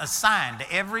demon assigned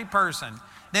to every person,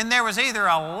 then there was either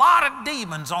a lot of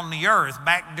demons on the earth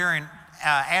back during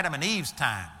Adam and Eve's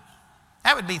time.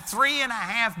 That would be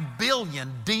 3.5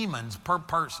 billion demons per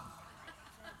person.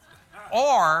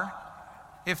 Or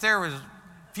if there was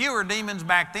fewer demons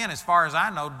back then, as far as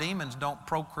I know, demons don't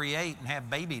procreate and have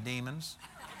baby demons.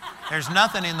 There's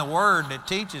nothing in the Word that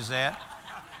teaches that.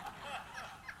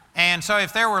 And so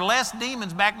if there were less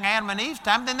demons back in Adam and Eve's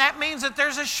time, then that means that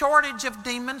there's a shortage of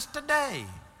demons today.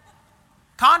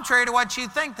 Contrary to what you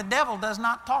think, the devil does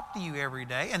not talk to you every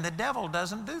day, and the devil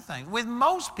doesn't do things. With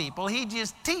most people, he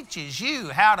just teaches you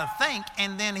how to think,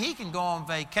 and then he can go on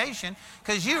vacation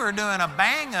because you are doing a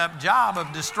bang-up job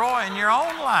of destroying your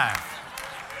own life.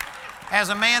 As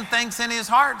a man thinks in his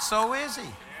heart, so is he.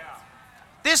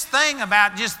 This thing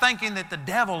about just thinking that the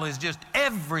devil is just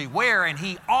everywhere and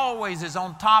he always is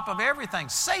on top of everything,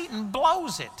 Satan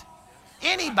blows it.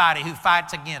 Anybody who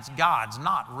fights against God's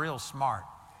not real smart.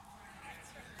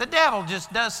 The devil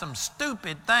just does some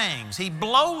stupid things. He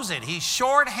blows it. He's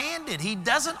short-handed. He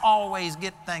doesn't always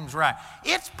get things right.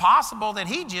 It's possible that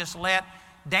he just let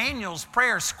Daniel's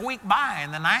prayer squeak by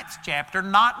in the 9th chapter,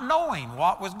 not knowing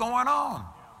what was going on.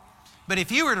 But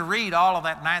if you were to read all of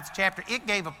that 9th chapter, it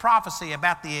gave a prophecy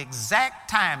about the exact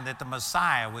time that the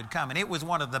Messiah would come. And it was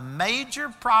one of the major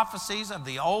prophecies of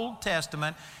the Old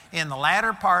Testament in the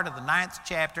latter part of the 9th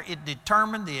chapter. It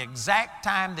determined the exact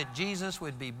time that Jesus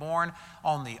would be born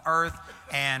on the earth.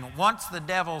 And once the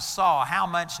devil saw how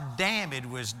much damage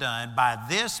was done by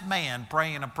this man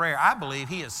praying a prayer, I believe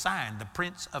he assigned the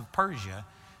prince of Persia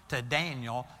to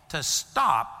Daniel to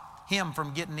stop him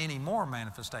from getting any more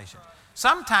manifestation.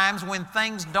 Sometimes when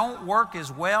things don't work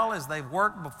as well as they've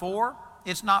worked before,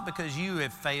 it's not because you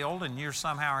have failed and you're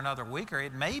somehow or another weaker.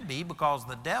 It may be because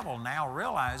the devil now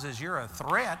realizes you're a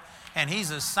threat and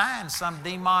he's assigned some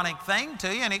demonic thing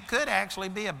to you, and it could actually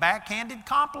be a backhanded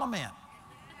compliment.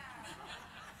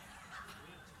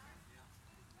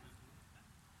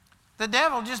 The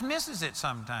devil just misses it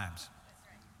sometimes.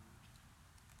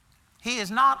 He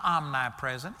is not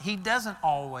omnipresent. He doesn't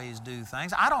always do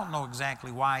things. I don't know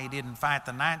exactly why he didn't fight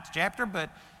the 9th chapter,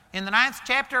 but in the 9th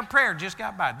chapter, a prayer just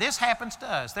got by. This happens to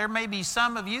us. There may be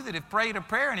some of you that have prayed a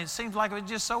prayer and it seems like it was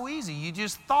just so easy. You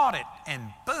just thought it and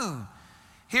boom,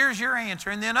 Here's your answer.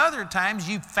 And then other times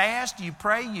you fast, you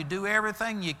pray, you do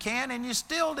everything you can, and you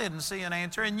still didn't see an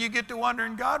answer. And you get to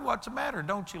wondering, God, what's the matter?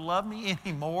 Don't you love me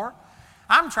anymore?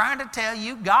 I'm trying to tell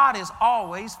you, God is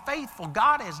always faithful.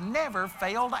 God has never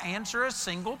failed to answer a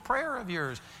single prayer of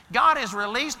yours. God has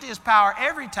released His power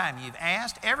every time you've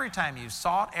asked, every time you've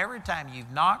sought, every time you've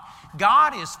knocked.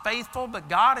 God is faithful, but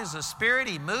God is a spirit.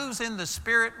 He moves in the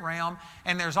spirit realm,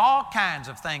 and there's all kinds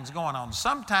of things going on.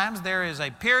 Sometimes there is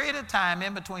a period of time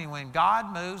in between when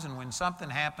God moves and when something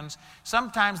happens.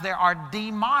 Sometimes there are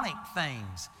demonic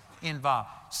things involved.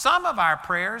 Some of our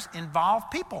prayers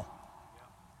involve people.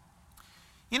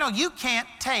 You know, you can't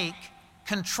take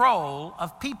control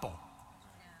of people.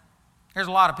 There's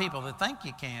a lot of people that think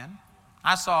you can.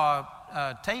 I saw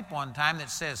a tape one time that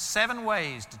says 7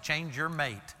 ways to change your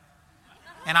mate.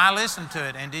 And I listened to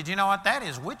it, and did you know what? That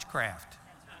is witchcraft.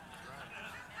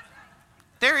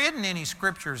 There isn't any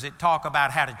scriptures that talk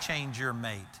about how to change your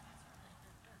mate.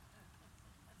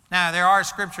 Now, there are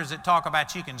scriptures that talk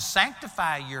about you can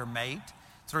sanctify your mate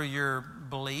through your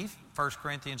belief. 1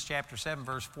 Corinthians chapter 7,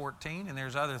 verse 14, and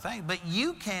there's other things. But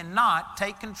you cannot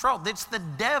take control. It's the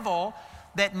devil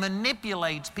that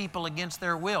manipulates people against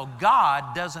their will.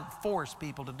 God doesn't force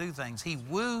people to do things. He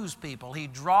woos people. He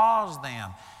draws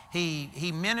them.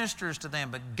 He ministers to them.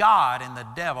 But God and the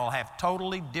devil have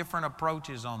totally different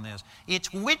approaches on this.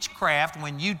 It's witchcraft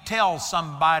when you tell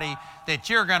somebody that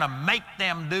you're going to make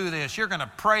them do this. You're going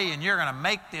to pray and you're going to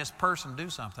make this person do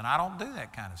something. I don't do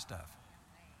that kind of stuff.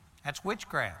 That's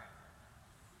witchcraft.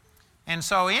 And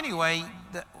so anyway,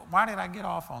 why did I get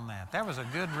off on that? That was a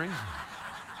good reason.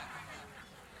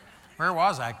 Where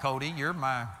was I, Cody? You're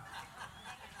my...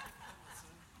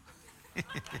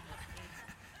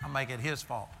 I'll make it his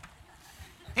fault.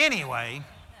 Anyway,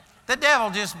 the devil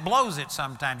just blows it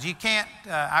sometimes. You can't...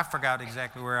 I forgot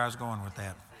exactly where I was going with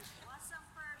that.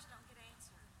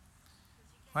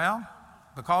 Well,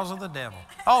 because of the devil.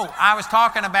 Oh, I was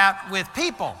talking about with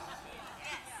people.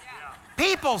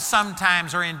 People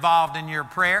sometimes are involved in your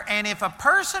prayer, and if a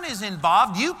person is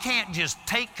involved, you can't just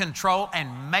take control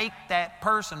and make that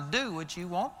person do what you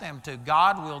want them to.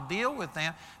 God will deal with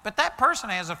them, but that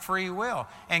person has a free will,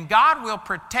 and God will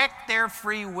protect their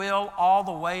free will all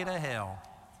the way to hell.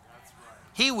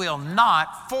 He will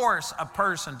not force a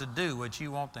person to do what you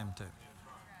want them to.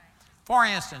 For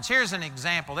instance, here's an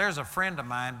example. There's a friend of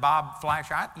mine, Bob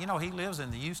Flasher. He lives in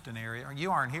the Houston area.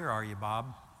 You aren't here, are you,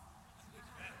 Bob?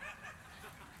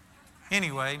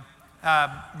 Anyway,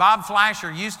 Bob Flasher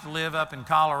used to live up in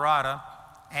Colorado,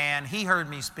 and he heard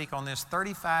me speak on this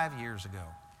 35 years ago.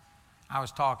 I was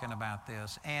talking about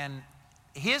this, and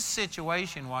his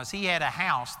situation was he had a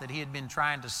house that he had been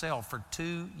trying to sell for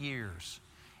 2 years,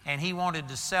 and he wanted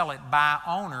to sell it by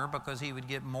owner because he would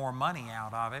get more money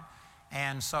out of it.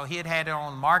 And so he had it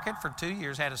on the market for 2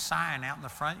 years, had a sign out in the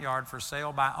front yard for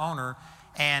sale by owner.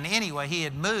 And anyway, he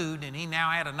had moved, and he now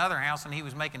had another house, and he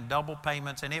was making double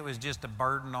payments, and it was just a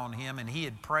burden on him. And he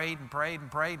had prayed and prayed and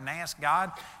prayed and asked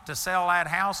God to sell that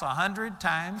house 100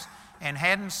 times and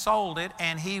hadn't sold it,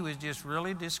 and he was just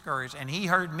really discouraged. And he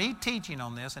heard me teaching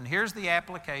on this, and here's the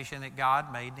application that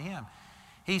God made to him.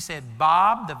 He said,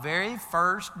 Bob, the very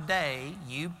first day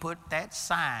you put that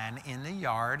sign in the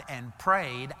yard and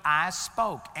prayed, I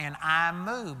spoke and I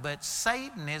moved, but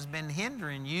Satan has been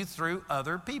hindering you through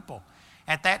other people.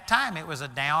 At that time, it was a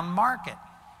down market,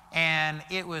 and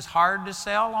it was hard to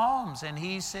sell homes. And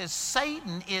he says,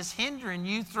 Satan is hindering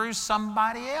you through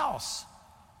somebody else.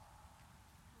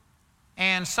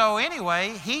 And so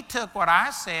anyway, he took what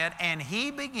I said, and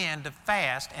he began to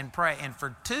fast and pray. And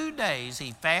for 2 days,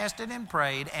 he fasted and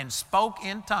prayed and spoke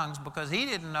in tongues because he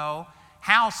didn't know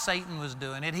how Satan was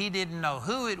doing it. He didn't know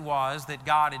who it was that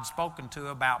God had spoken to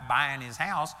about buying his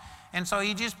house. And so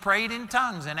he just prayed in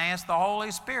tongues and asked the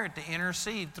Holy Spirit to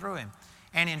intercede through him.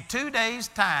 And in 2 days'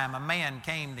 time, a man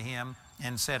came to him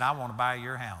and said, I want to buy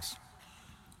your house.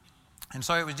 And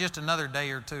so it was just another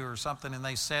day or two or something, and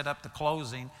they set up the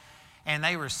closing. And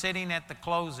they were sitting at the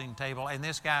closing table, and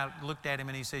this guy looked at him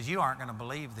and he says, you aren't going to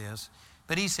believe this.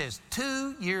 But he says,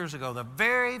 2 years ago, the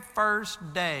very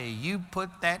first day you put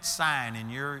that sign in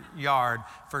your yard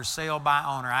for sale by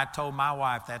owner, I told my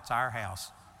wife that's our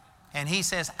house. And he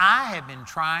says, I have been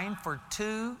trying for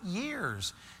 2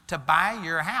 years to buy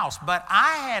your house, but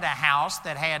I had a house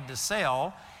that had to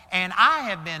sell, and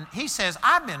he says,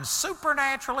 I've been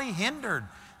supernaturally hindered.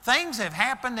 Things have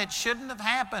happened that shouldn't have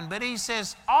happened. But he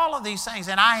says, all of these things,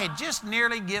 and I had just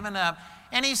nearly given up.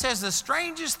 And he says, the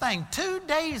strangest thing, 2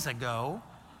 days ago,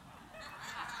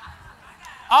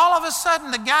 all of a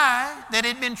sudden the guy that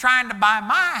had been trying to buy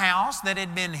my house, that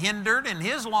had been hindered and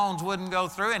his loans wouldn't go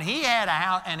through, and he had a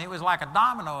house, and it was like a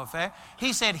domino effect.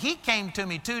 He said he came to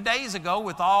me 2 days ago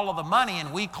with all of the money,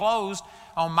 and we closed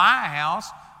on my house.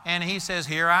 And he says,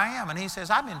 here I am. And he says,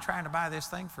 I've been trying to buy this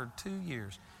thing for 2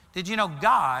 years. Did you know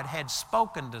God had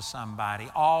spoken to somebody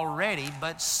already,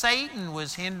 but Satan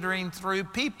was hindering through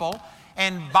people.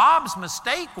 And Bob's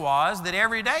mistake was that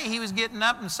every day he was getting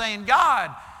up and saying,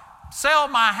 God, sell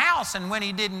my house. And when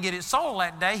he didn't get it sold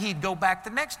that day, he'd go back the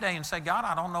next day and say, God,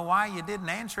 I don't know why you didn't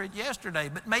answer it yesterday,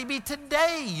 but maybe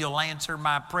today you'll answer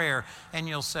my prayer and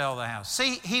you'll sell the house.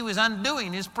 See, he was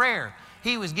undoing his prayer.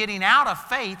 He was getting out of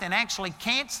faith and actually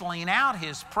canceling out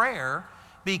his prayer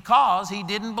because he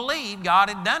didn't believe God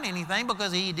had done anything,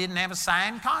 because he didn't have a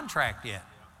signed contract yet.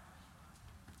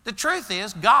 The truth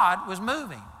is, God was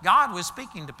moving. God was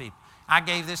speaking to people. I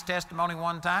gave this testimony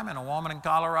one time, and a woman in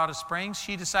Colorado Springs,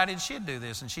 she decided she'd do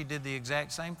this, and she did the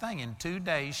exact same thing. In 2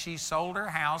 days, she sold her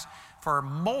house for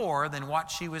more than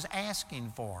what she was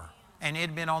asking for. And it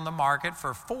had been on the market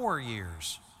for 4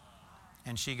 years,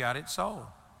 and she got it sold.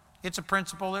 It's a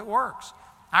principle that works.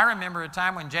 I remember a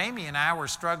time when Jamie and I were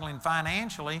struggling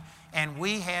financially, and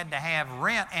we had to have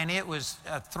rent, and it was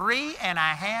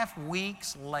 3.5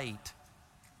 weeks late.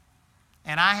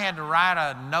 And I had to write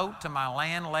a note to my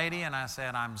landlady, and I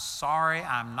said, I'm sorry,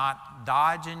 I'm not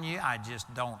dodging you, I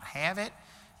just don't have it,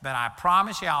 but I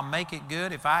promise you I'll make it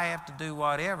good if I have to do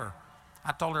whatever.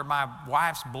 I told her my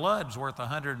wife's blood's worth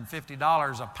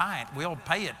 $150 a pint. We'll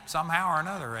pay it somehow or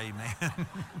another, amen.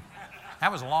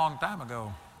 That was a long time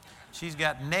ago. She's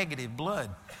got negative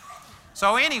blood.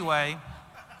 So anyway,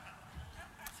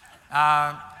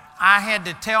 I had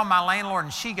to tell my landlord,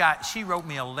 and she wrote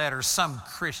me a letter. Some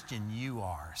Christian you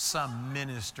are, some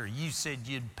minister. You said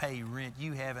you'd pay rent.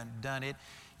 You haven't done it.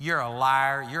 You're a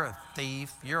liar. You're a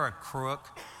thief. You're a crook.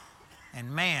 And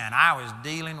man, I was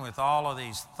dealing with all of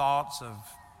these thoughts of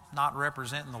not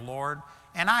representing the Lord.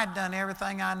 And I had done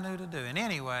everything I knew to do. And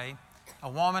anyway, a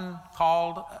woman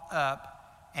called up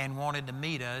and wanted to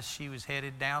meet us. She was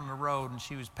headed down the road, and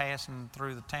she was passing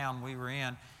through the town we were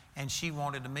in. And she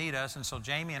wanted to meet us, and so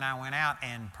Jamie and I went out,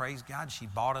 and praise God, she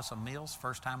bought us a meal. It's the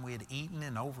first time we had eaten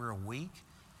in over a week.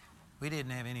 We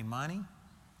didn't have any money,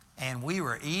 and we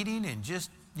were eating and just,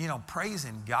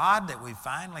 praising God that we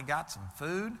finally got some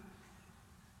food.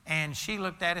 And she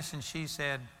looked at us and she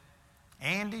said,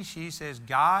 Andy, she says,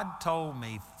 God told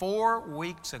me 4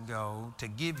 weeks ago to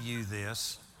give you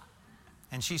this.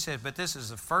 And she said, but this is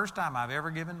the first time I've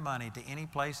ever given money to any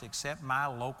place except my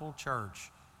local church.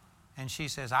 And she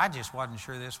says, I just wasn't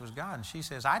sure this was God. And she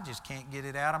says, I just can't get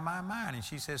it out of my mind. And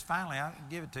she says, finally, I'll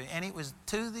give it to you. And it was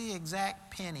to the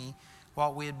exact penny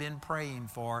what we had been praying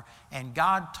for. And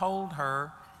God told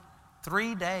her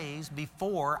 3 days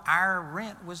before our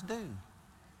rent was due.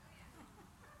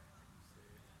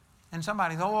 And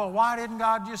somebody goes, well, why didn't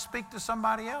God just speak to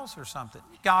somebody else or something?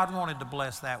 God wanted to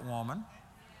bless that woman.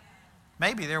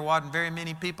 Maybe there wasn't very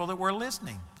many people that were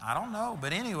listening. I don't know.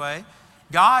 But anyway,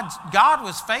 God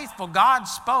was faithful. God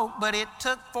spoke, but it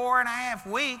took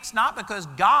 4.5 weeks, not because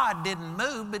God didn't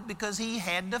move, but because he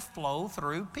had to flow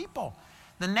through people.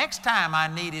 The next time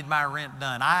I needed my rent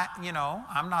done,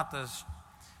 I'm not the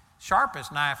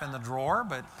sharpest knife in the drawer,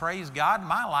 but praise God,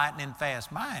 my lightning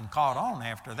fast mind caught on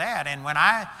after that. And when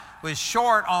I was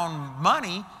short on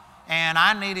money and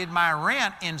I needed my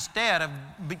rent, instead of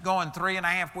going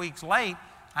 3.5 weeks late,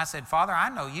 I said, Father, I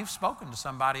know you've spoken to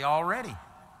somebody already.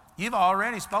 You've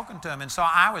already spoken to him. And so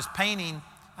I was painting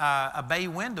a bay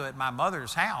window at my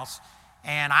mother's house,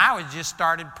 and I just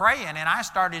started praying, and I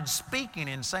started speaking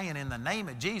and saying, in the name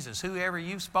of Jesus, whoever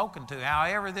you've spoken to,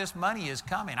 however this money is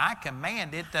coming, I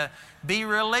command it to be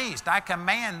released. I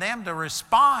command them to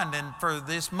respond and for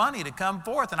this money to come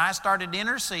forth. And I started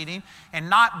interceding and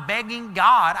not begging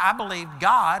God. I believed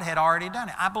God had already done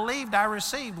it. I believed I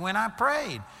received when I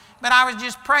prayed. But I was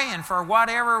just praying for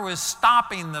whatever was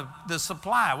stopping the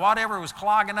supply, whatever was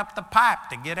clogging up the pipe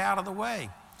to get out of the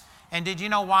way. And did you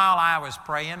know, while I was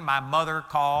praying, my mother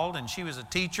called, and she was a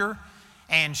teacher,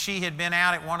 and she had been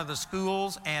out at one of the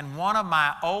schools, and one of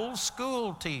my old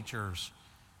school teachers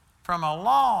from a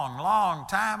long, long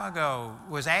time ago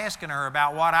was asking her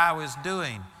about what I was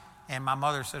doing. And my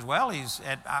mother says, well, he's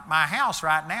at my house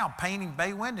right now painting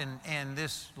bay window. And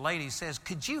this lady says,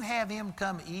 could you have him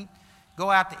come go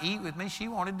out to eat with me? She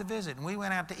wanted to visit, and we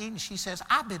went out to eat, and she says,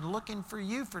 I've been looking for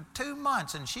you for 2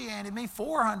 months, and she handed me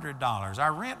 $400.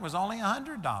 Our rent was only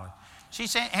 $100. She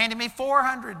handed me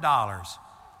 $400.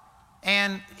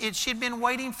 And she'd been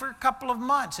waiting for a couple of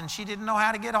months, and she didn't know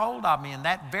how to get a hold of me. And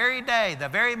that very day, the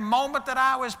very moment that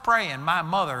I was praying, my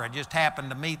mother had just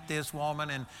happened to meet this woman,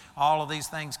 and all of these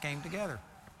things came together.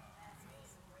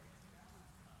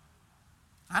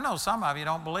 I know some of you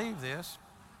don't believe this,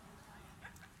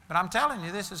 but I'm telling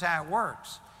you, this is how it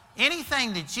works.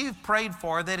 Anything that you've prayed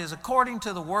for that is according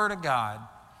to the Word of God,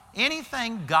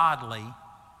 anything godly,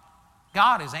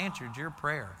 God has answered your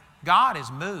prayer. God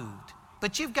is moved.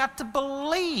 But you've got to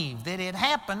believe that it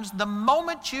happens the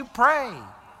moment you pray.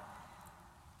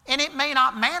 And it may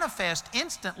not manifest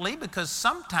instantly because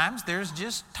sometimes there's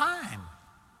just time.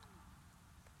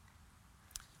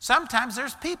 Sometimes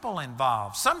there's people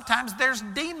involved. Sometimes there's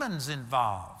demons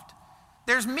involved.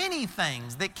 There's many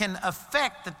things that can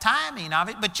affect the timing of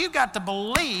it, but you've got to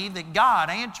believe that God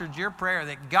answered your prayer,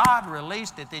 that God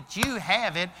released it, that you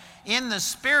have it in the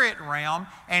spirit realm.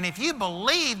 And if you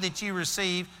believe that you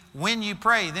receive when you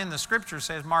pray, then the scripture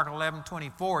says, Mark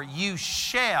 11:24, you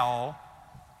shall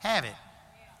have it.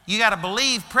 You got to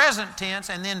believe present tense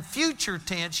and then future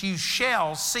tense, you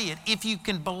shall see it. If you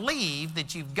can believe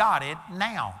that you've got it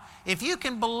now. If you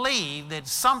can believe that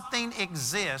something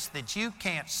exists that you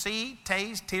can't see,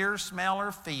 taste, hear, smell,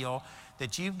 or feel,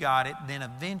 that you've got it, then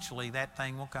eventually that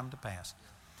thing will come to pass.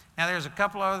 Now there's a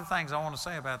couple of other things I want to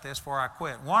say about this before I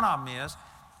quit. One of them is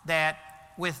that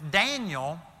with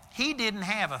Daniel, he didn't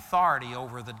have authority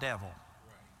over the devil.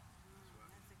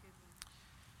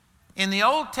 In the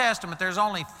Old Testament, there's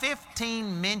only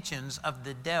 15 mentions of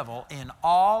the devil in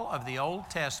all of the Old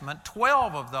Testament.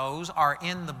 12 of those are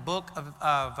in the book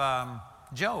of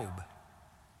Job.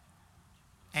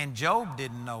 And Job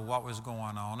didn't know what was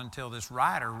going on until this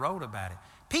writer wrote about it.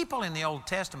 People in the Old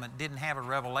Testament didn't have a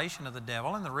revelation of the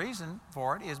devil, and the reason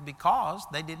for it is because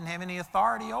they didn't have any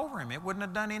authority over him. It wouldn't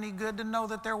have done any good to know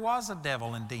that there was a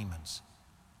devil and demons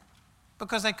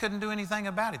because they couldn't do anything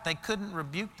about it. They couldn't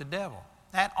rebuke the devil.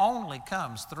 That only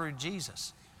comes through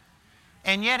Jesus.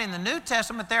 And yet in the New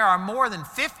Testament, there are more than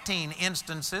 15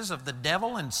 instances of the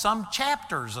devil in some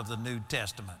chapters of the New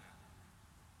Testament.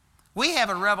 We have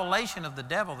a revelation of the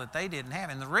devil that they didn't have.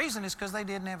 And the reason is because they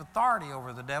didn't have authority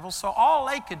over the devil. So all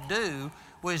they could do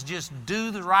was just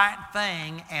do the right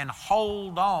thing and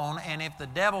hold on. And if the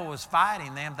devil was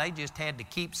fighting them, they just had to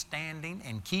keep standing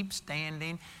and keep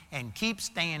standing and keep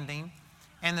standing.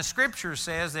 And the scripture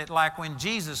says that like when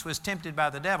Jesus was tempted by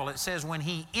the devil, it says when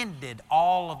he ended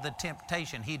all of the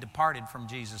temptation, he departed from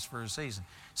Jesus for a season.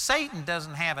 Satan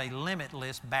doesn't have a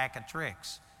limitless bag of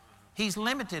tricks. He's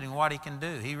limited in what he can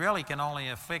do. He really can only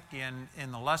afflict you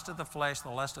in the lust of the flesh,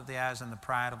 the lust of the eyes, and the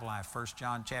pride of life. 1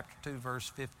 John chapter 2, verse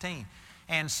 15.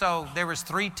 And so there was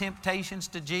 3 temptations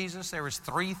to Jesus. There was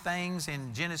 3 things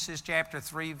in Genesis chapter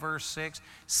 3, verse 6.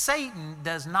 Satan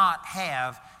does not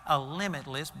have a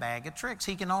limitless bag of tricks.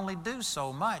 He can only do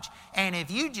so much. And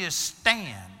if you just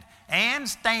stand and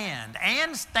stand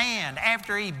and stand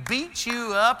after he beats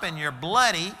you up and you're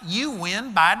bloody, you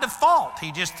win by default.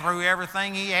 He just threw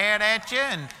everything he had at you,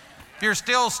 and you're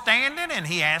still standing, and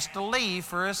he has to leave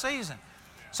for a season.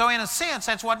 So in a sense,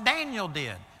 that's what Daniel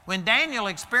did. When Daniel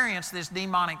experienced this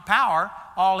demonic power,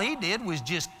 all he did was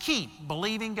just keep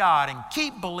believing God and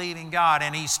keep believing God.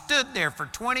 And he stood there for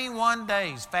 21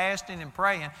 days fasting and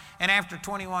praying. And after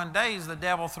 21 days, the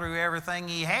devil threw everything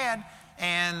he had,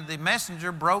 and the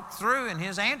messenger broke through, and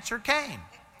his answer came.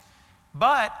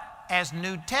 But as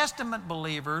New Testament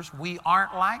believers, we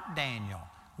aren't like Daniel.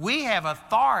 We have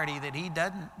authority that he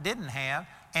didn't have,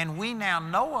 and we now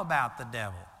know about the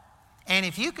devil. And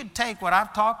if you could take what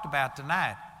I've talked about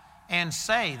tonight and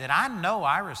say that I know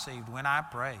I received when I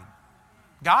prayed.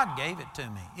 God gave it to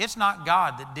me. It's not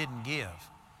God that didn't give.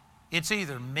 It's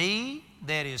either me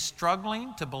that is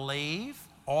struggling to believe,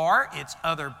 or it's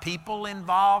other people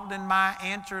involved in my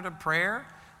answer to prayer,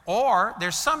 or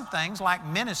there's some things like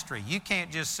ministry. You can't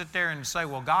just sit there and say,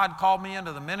 well, God called me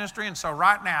into the ministry, and so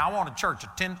right now I want a church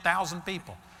of 10,000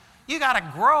 people. You got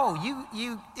to grow.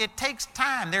 It takes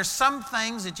time. There's some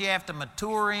things that you have to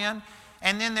mature in,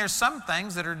 and then there's some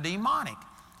things that are demonic.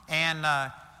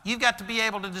 And you've got to be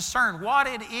able to discern what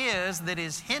it is that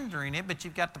is hindering it, but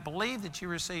you've got to believe that you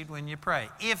received when you pray.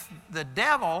 If the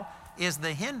devil is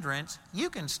the hindrance, you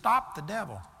can stop the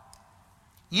devil.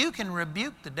 You can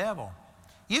rebuke the devil.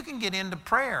 You can get into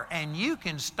prayer, and you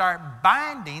can start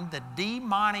binding the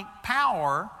demonic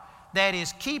power that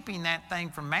is keeping that thing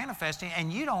from manifesting,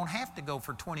 and you don't have to go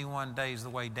for 21 days the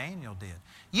way Daniel did.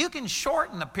 You can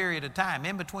shorten the period of time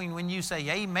in between when you say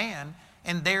amen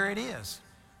and there it is.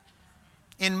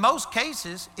 In most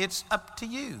cases, it's up to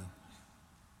you.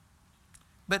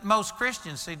 But most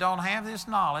Christians, see, don't have this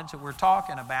knowledge that we're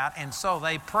talking about, and so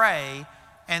they pray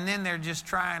And then they're just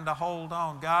trying to hold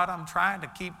on. God, I'm trying to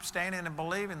keep standing and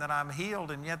believing that I'm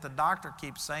healed, and yet the doctor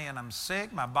keeps saying I'm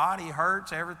sick, my body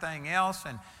hurts, everything else.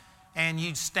 And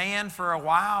you stand for a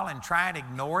while and try and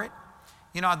ignore it.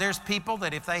 You know, there's people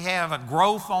that if they have a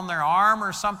growth on their arm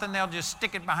or something, they'll just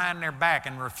stick it behind their back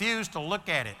and refuse to look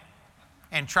at it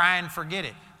and try and forget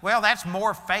it. Well, that's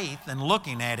more faith than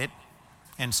looking at it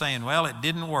and saying, well, it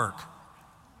didn't work.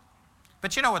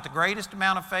 But you know what the greatest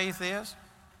amount of faith is?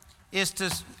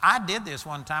 I did this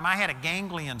one time. I had a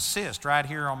ganglion cyst right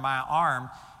here on my arm,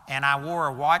 and I wore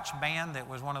a watch band that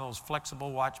was one of those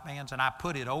flexible watch bands, and I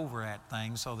put it over that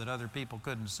thing so that other people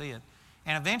couldn't see it.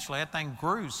 And eventually that thing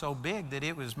grew so big that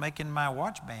it was making my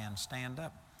watch band stand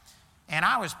up. And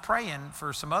I was praying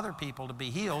for some other people to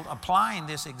be healed, applying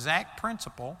this exact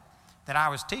principle that I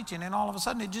was teaching, and all of a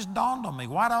sudden it just dawned on me,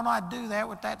 why don't I do that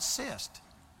with that cyst?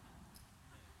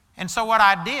 And so what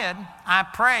I did, I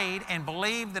prayed and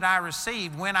believed that I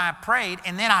received when I prayed,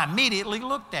 and then I immediately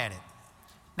looked at it.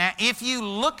 Now, if you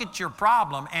look at your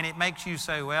problem and it makes you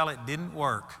say, well, it didn't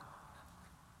work,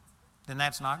 then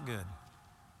that's not good.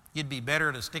 You'd be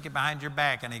better to stick it behind your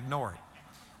back and ignore it.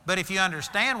 But if you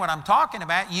understand what I'm talking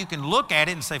about, you can look at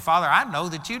it and say, Father, I know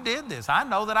that you did this. I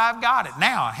know that I've got it.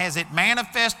 Now, has it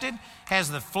manifested? Has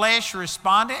the flesh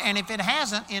responded? And if it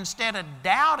hasn't, instead of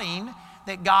doubting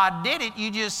that God did it,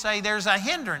 you just say there's a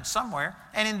hindrance somewhere.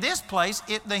 And in this place,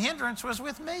 the hindrance was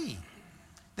with me.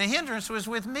 The hindrance was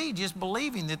with me just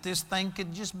believing that this thing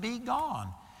could just be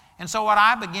gone. And so what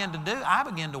I began to do, I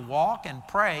began to walk and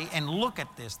pray and look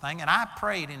at this thing. And I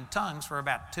prayed in tongues for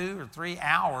about 2 or 3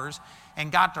 hours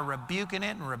and got to rebuking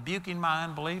it and rebuking my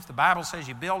unbelief. The Bible says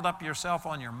you build up yourself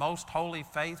on your most holy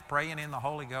faith, praying in the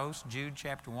Holy Ghost, Jude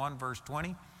chapter 1, verse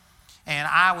 20. And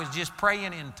I was just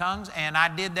praying in tongues, and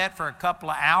I did that for a couple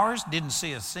of hours, didn't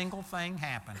see a single thing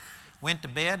happen. Went to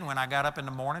bed, and when I got up in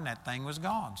the morning, that thing was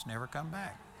gone. It's never come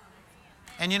back.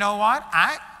 And you know what?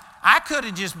 I could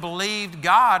have just believed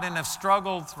God and have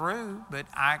struggled through, but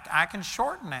I can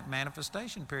shorten that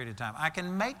manifestation period of time. I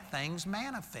can make things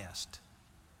manifest.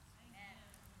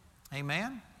 Amen?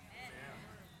 Amen?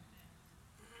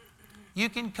 You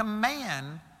can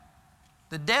command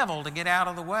the devil to get out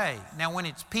of the way. Now, when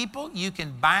it's people, you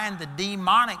can bind the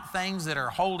demonic things that are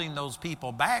holding those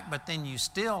people back, but then you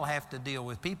still have to deal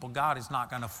with people. God is not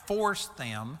going to force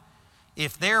them.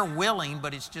 If they're willing,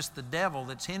 but it's just the devil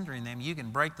that's hindering them, you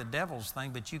can break the devil's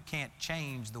thing, but you can't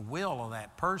change the will of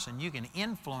that person. You can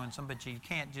influence them, but you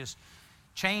can't just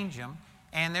change them.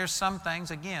 And there's some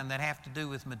things, again, that have to do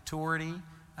with maturity.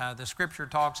 The Scripture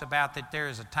talks about that there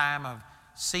is a time of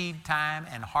seed time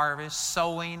and harvest,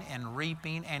 sowing and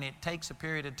reaping, and it takes a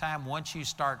period of time. Once you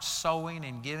start sowing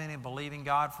and giving and believing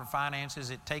God for finances,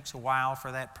 it takes a while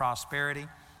for that prosperity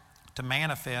to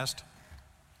manifest.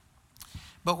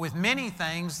 But with many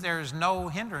things, there's no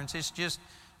hindrance. It's just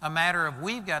a matter of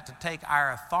we've got to take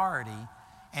our authority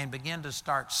and begin to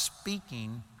start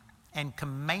speaking and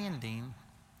commanding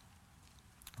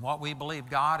what we believe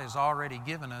God has already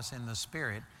given us in the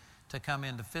Spirit to come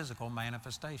into physical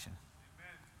manifestation.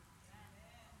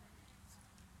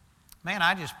 Man,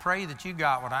 I just pray that you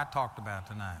got what I talked about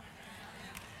tonight.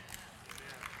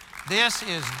 This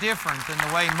is different than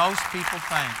the way most people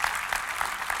think.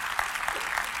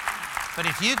 But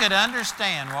if you could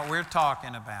understand what we're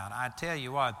talking about, I tell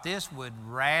you what, this would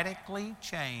radically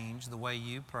change the way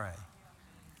you pray.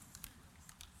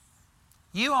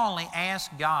 You only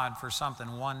ask God for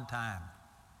something one time.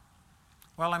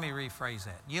 Well, let me rephrase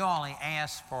that. You only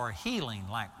ask for healing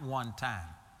like one time.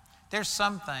 There's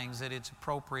some things that it's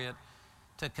appropriate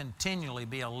to continually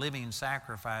be a living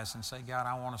sacrifice and say, God,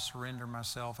 I want to surrender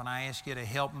myself, and I ask you to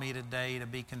help me today to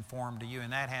be conformed to you,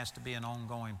 and that has to be an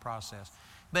ongoing process.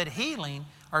 But healing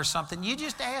or something, you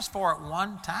just ask for it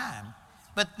one time,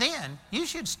 but then you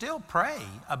should still pray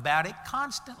about it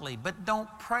constantly, but don't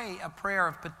pray a prayer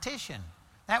of petition.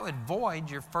 That would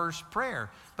void your first prayer.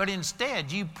 But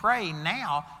instead, you pray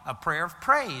now a prayer of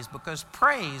praise, because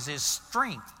praise is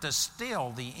strength to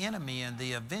still the enemy and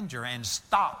the avenger and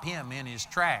stop him in his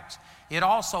tracks. It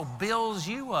also builds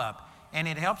you up and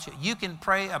it helps you. You can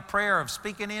pray a prayer of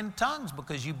speaking in tongues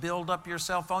because you build up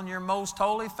yourself on your most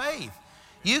holy faith.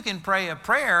 You can pray a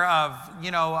prayer of,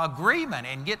 agreement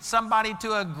and get somebody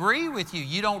to agree with you.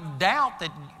 You don't doubt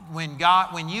that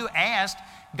when you asked,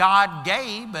 God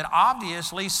gave, but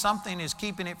obviously something is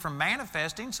keeping it from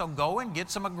manifesting, so go and get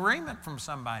some agreement from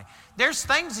somebody. There's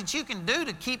things that you can do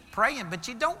to keep praying, but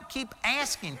you don't keep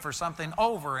asking for something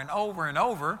over and over and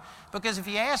over, because if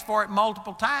you ask for it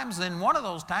multiple times, then one of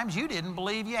those times you didn't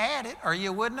believe you had it, or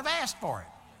you wouldn't have asked for it.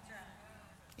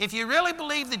 If you really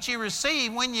believe that you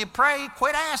receive when you pray,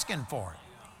 quit asking for it.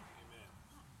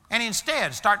 And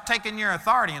instead, start taking your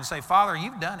authority and say, Father,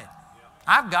 you've done it.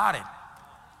 I've got it.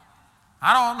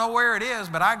 I don't know where it is,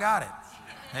 but I got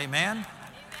it. Amen.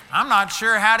 I'm not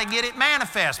sure how to get it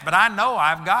manifest, but I know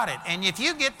I've got it. And if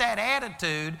you get that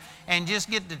attitude and just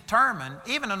get determined,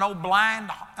 even an old blind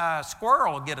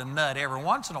squirrel will get a nut every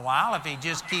once in a while if he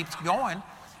just keeps going.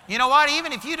 You know what?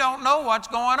 Even if you don't know what's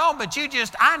going on, but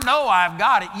I know I've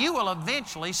got it, you will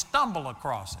eventually stumble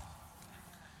across it.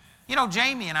 You know,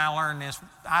 Jamie and I learned this,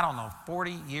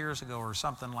 40 years ago or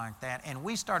something like that, and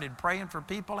we started praying for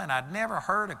people, and I'd never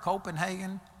heard of Copeland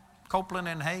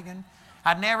and Hagen.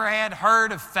 I'd never had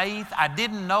heard of faith. I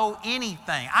didn't know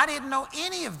anything. I didn't know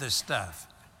any of this stuff.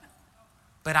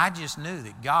 But I just knew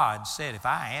that God said, if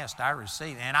I asked, I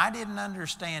received. And I didn't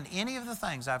understand any of the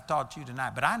things I've taught you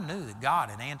tonight, but I knew that God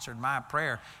had answered my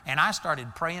prayer, and I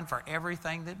started praying for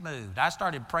everything that moved. I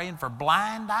started praying for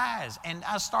blind eyes, and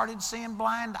I started seeing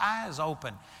blind eyes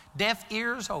open, deaf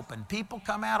ears open, people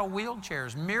come out of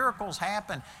wheelchairs, miracles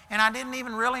happen, and I didn't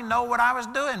even really know what I was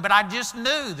doing, but I just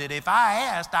knew that if I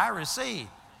asked, I received.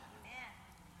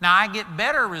 Now, I get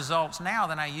better results now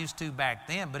than I used to back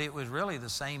then, but it was really the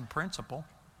same principle.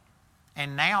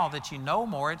 And now that you know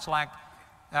more, it's like,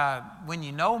 when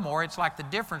you know more, it's like the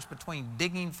difference between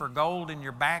digging for gold in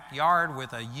your backyard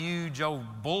with a huge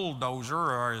old bulldozer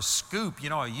or a scoop,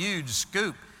 a huge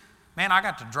scoop. Man, I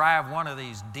got to drive one of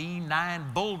these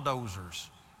D9 bulldozers.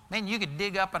 Man, you could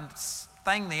dig up a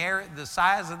thing the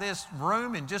size of this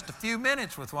room in just a few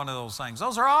minutes with one of those things.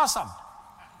 Those are awesome.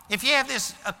 If you have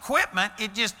this equipment,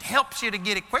 it just helps you to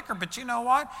get it quicker. But you know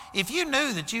what? If you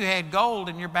knew that you had gold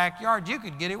in your backyard, you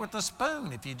could get it with a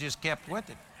spoon if you just kept with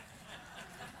it.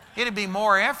 It'd be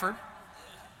more effort.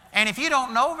 And if you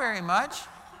don't know very much,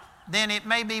 then it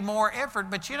may be more effort.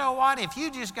 But you know what? If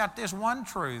you just got this one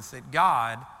truth that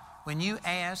God, when you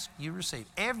ask, you receive.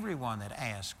 Everyone that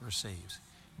asks receives.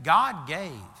 God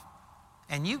gave.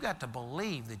 And you got to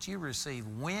believe that you receive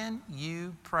when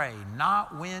you pray.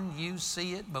 Not when you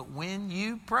see it, but when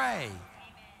you pray.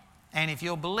 And if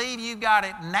you'll believe you got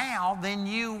it now, then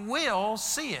you will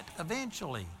see it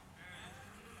eventually.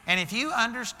 And if you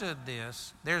understood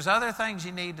this, there's other things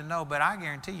you need to know, but I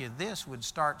guarantee you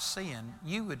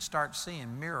you would start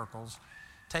seeing miracles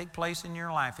take place in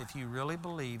your life if you really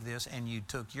believe this and you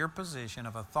took your position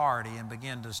of authority and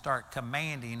began to start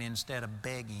commanding instead of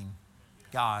begging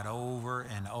God over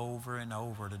and over and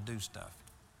over to do stuff.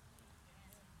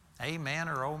 Amen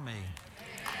or oh me.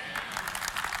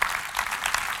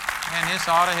 And this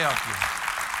ought to help you.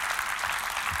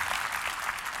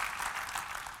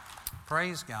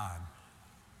 Praise God.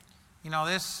 You know,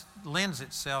 this lends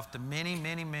itself to many,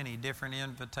 many, many different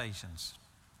invitations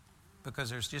because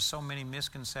there's just so many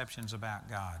misconceptions about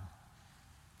God.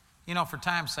 You know, for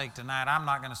time's sake tonight, I'm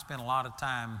not going to spend a lot of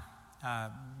time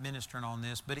ministering on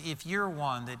this, but if you're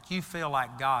one that you feel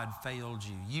like God failed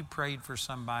you, you prayed for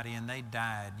somebody and they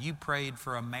died, you prayed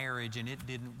for a marriage and it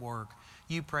didn't work,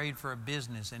 you prayed for a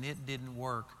business and it didn't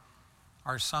work,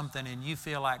 or something, and you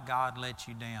feel like God let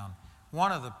you down,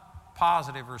 one of the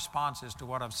positive responses to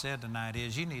what I've said tonight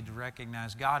is you need to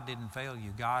recognize God didn't fail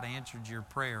you. God answered your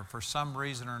prayer. For some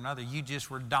reason or another, you just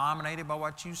were dominated by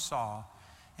what you saw,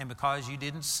 and because you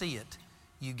didn't see it,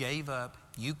 you gave up,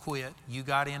 you quit, you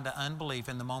got into unbelief,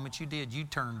 and the moment you did, you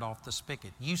turned off the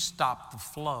spigot. You stopped the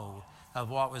flow of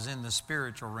what was in the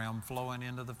spiritual realm flowing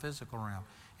into the physical realm.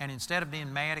 And instead of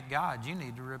being mad at God, you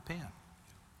need to repent.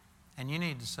 And you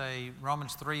need to say,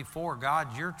 Romans 3:4,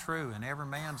 God, you're true and every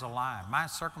man's a lie. My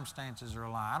circumstances are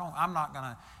a lie. I'm not going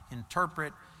to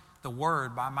interpret the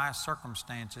word by my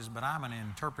circumstances, but I'm going to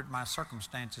interpret my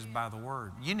circumstances by the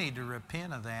word. You need to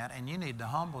repent of that, and you need to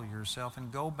humble yourself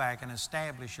and go back and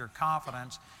establish your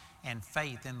confidence and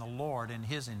faith in the Lord and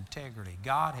His integrity.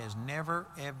 God has never,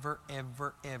 ever,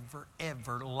 ever, ever,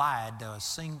 ever lied to a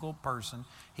single person.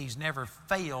 He's never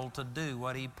failed to do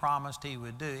what He promised He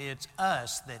would do. It's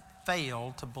us that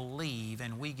fail to believe,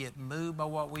 and we get moved by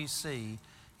what we see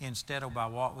instead of by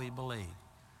what we believe.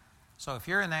 So if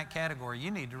you're in that category, you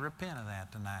need to repent of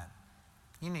that tonight.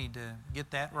 You need to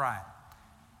get that right.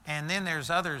 And then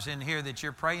there's others in here that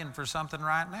you're praying for something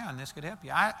right now, and this could help you.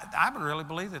 I really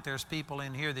believe that there's people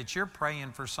in here that you're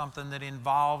praying for something that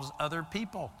involves other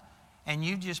people. And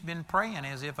you've just been praying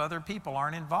as if other people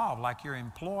aren't involved, like your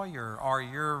employer or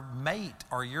your mate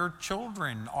or your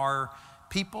children or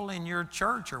people in your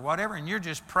church or whatever, and you're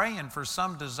just praying for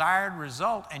some desired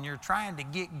result, and you're trying to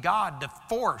get God to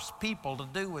force people to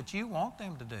do what you want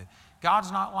them to do. God's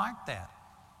not like that.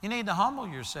 You need to humble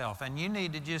yourself, and you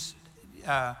need to just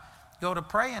go to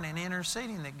praying and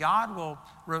interceding that God will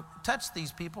touch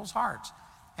these people's hearts.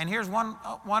 And here's one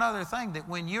other thing, that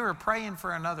when you're praying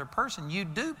for another person, you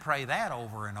do pray that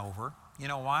over and over. You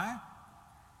know why?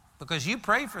 Because you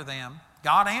pray for them,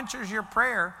 God answers your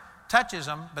prayer, touches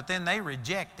them, but then they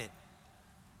reject it.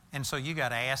 And so you got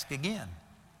to ask again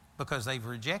because they've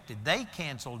rejected. They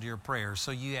canceled your prayer, so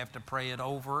you have to pray it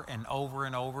over and over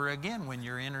and over again when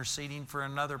you're interceding for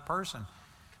another person.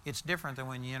 It's different than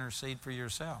when you intercede for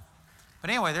yourself. But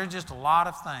anyway, there's just a lot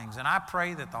of things, and I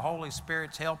pray that the Holy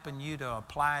Spirit's helping you to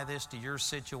apply this to your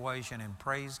situation, and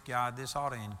praise God, this ought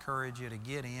to encourage you to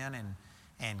get in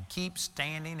and keep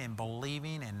standing and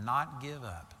believing and not give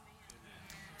up.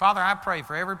 Father, I pray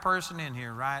for every person in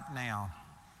here right now,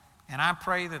 and I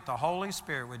pray that the Holy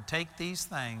Spirit would take these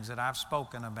things that I've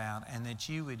spoken about and that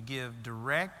you would give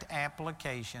direct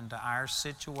application to our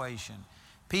situation.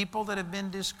 People that have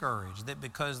been discouraged, that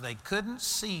because they couldn't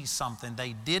see something,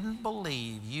 they didn't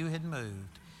believe you had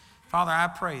moved. Father, I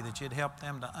pray that you'd help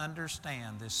them to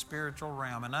understand this spiritual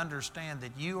realm and understand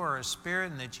that you are a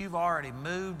spirit and that you've already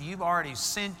moved, you've already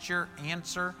sent your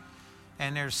answer,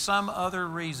 and there's some other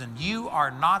reason. You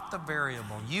are not the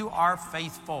variable. You are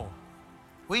faithful.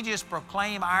 We just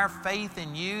proclaim our faith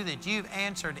in you, that you've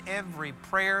answered every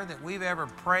prayer that we've ever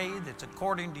prayed that's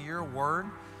according to your word.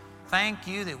 Thank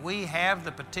you that we have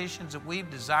the petitions that we've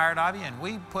desired of you, and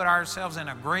we put ourselves in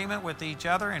agreement with each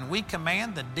other, and we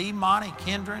command the demonic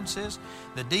hindrances,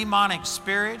 the demonic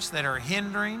spirits that are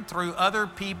hindering through other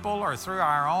people or through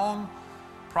our own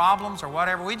problems or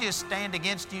whatever. We just stand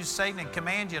against you, Satan, and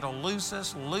command you to loose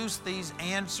these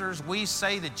answers. We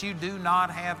say that you do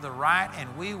not have the right,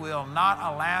 and we will not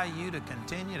allow you to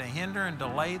continue to hinder and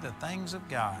delay the things of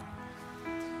God.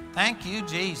 Thank you,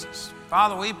 Jesus.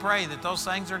 Father, we pray that those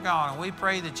things are gone, and we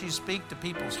pray that you speak to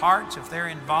people's hearts if they're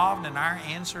involved in our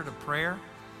answer to prayer.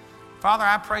 Father,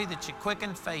 I pray that you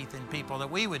quicken faith in people, that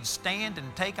we would stand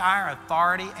and take our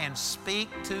authority and speak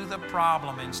to the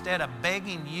problem instead of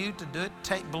begging you to do it.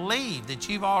 Believe that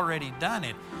you've already done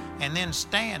it, and then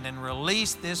stand and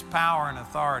release this power and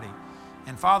authority.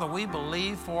 And Father, we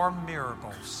believe for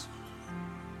miracles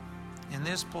in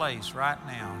this place right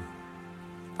now.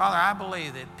 Father, I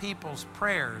believe that people's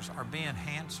prayers are being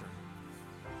answered.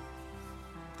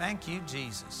 Thank you,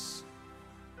 Jesus.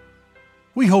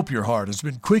 We hope your heart has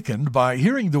been quickened by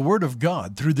hearing the Word of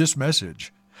God through this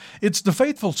message. It's the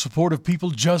faithful support of people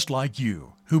just like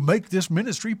you who make this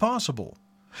ministry possible.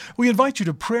 We invite you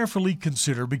to prayerfully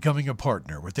consider becoming a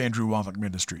partner with Andrew Wommack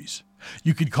Ministries.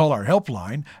 You can call our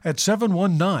helpline at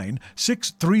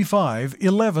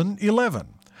 719-635-1111.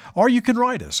 Or you can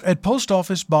write us at Post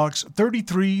Office Box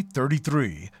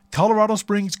 3333, Colorado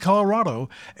Springs, Colorado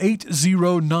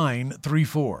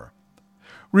 80934.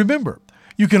 Remember,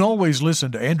 you can always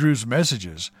listen to Andrew's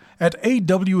messages at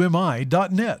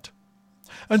awmi.net.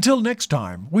 Until next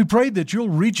time, we pray that you'll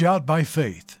reach out by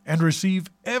faith and receive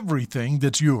everything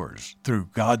that's yours through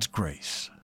God's grace.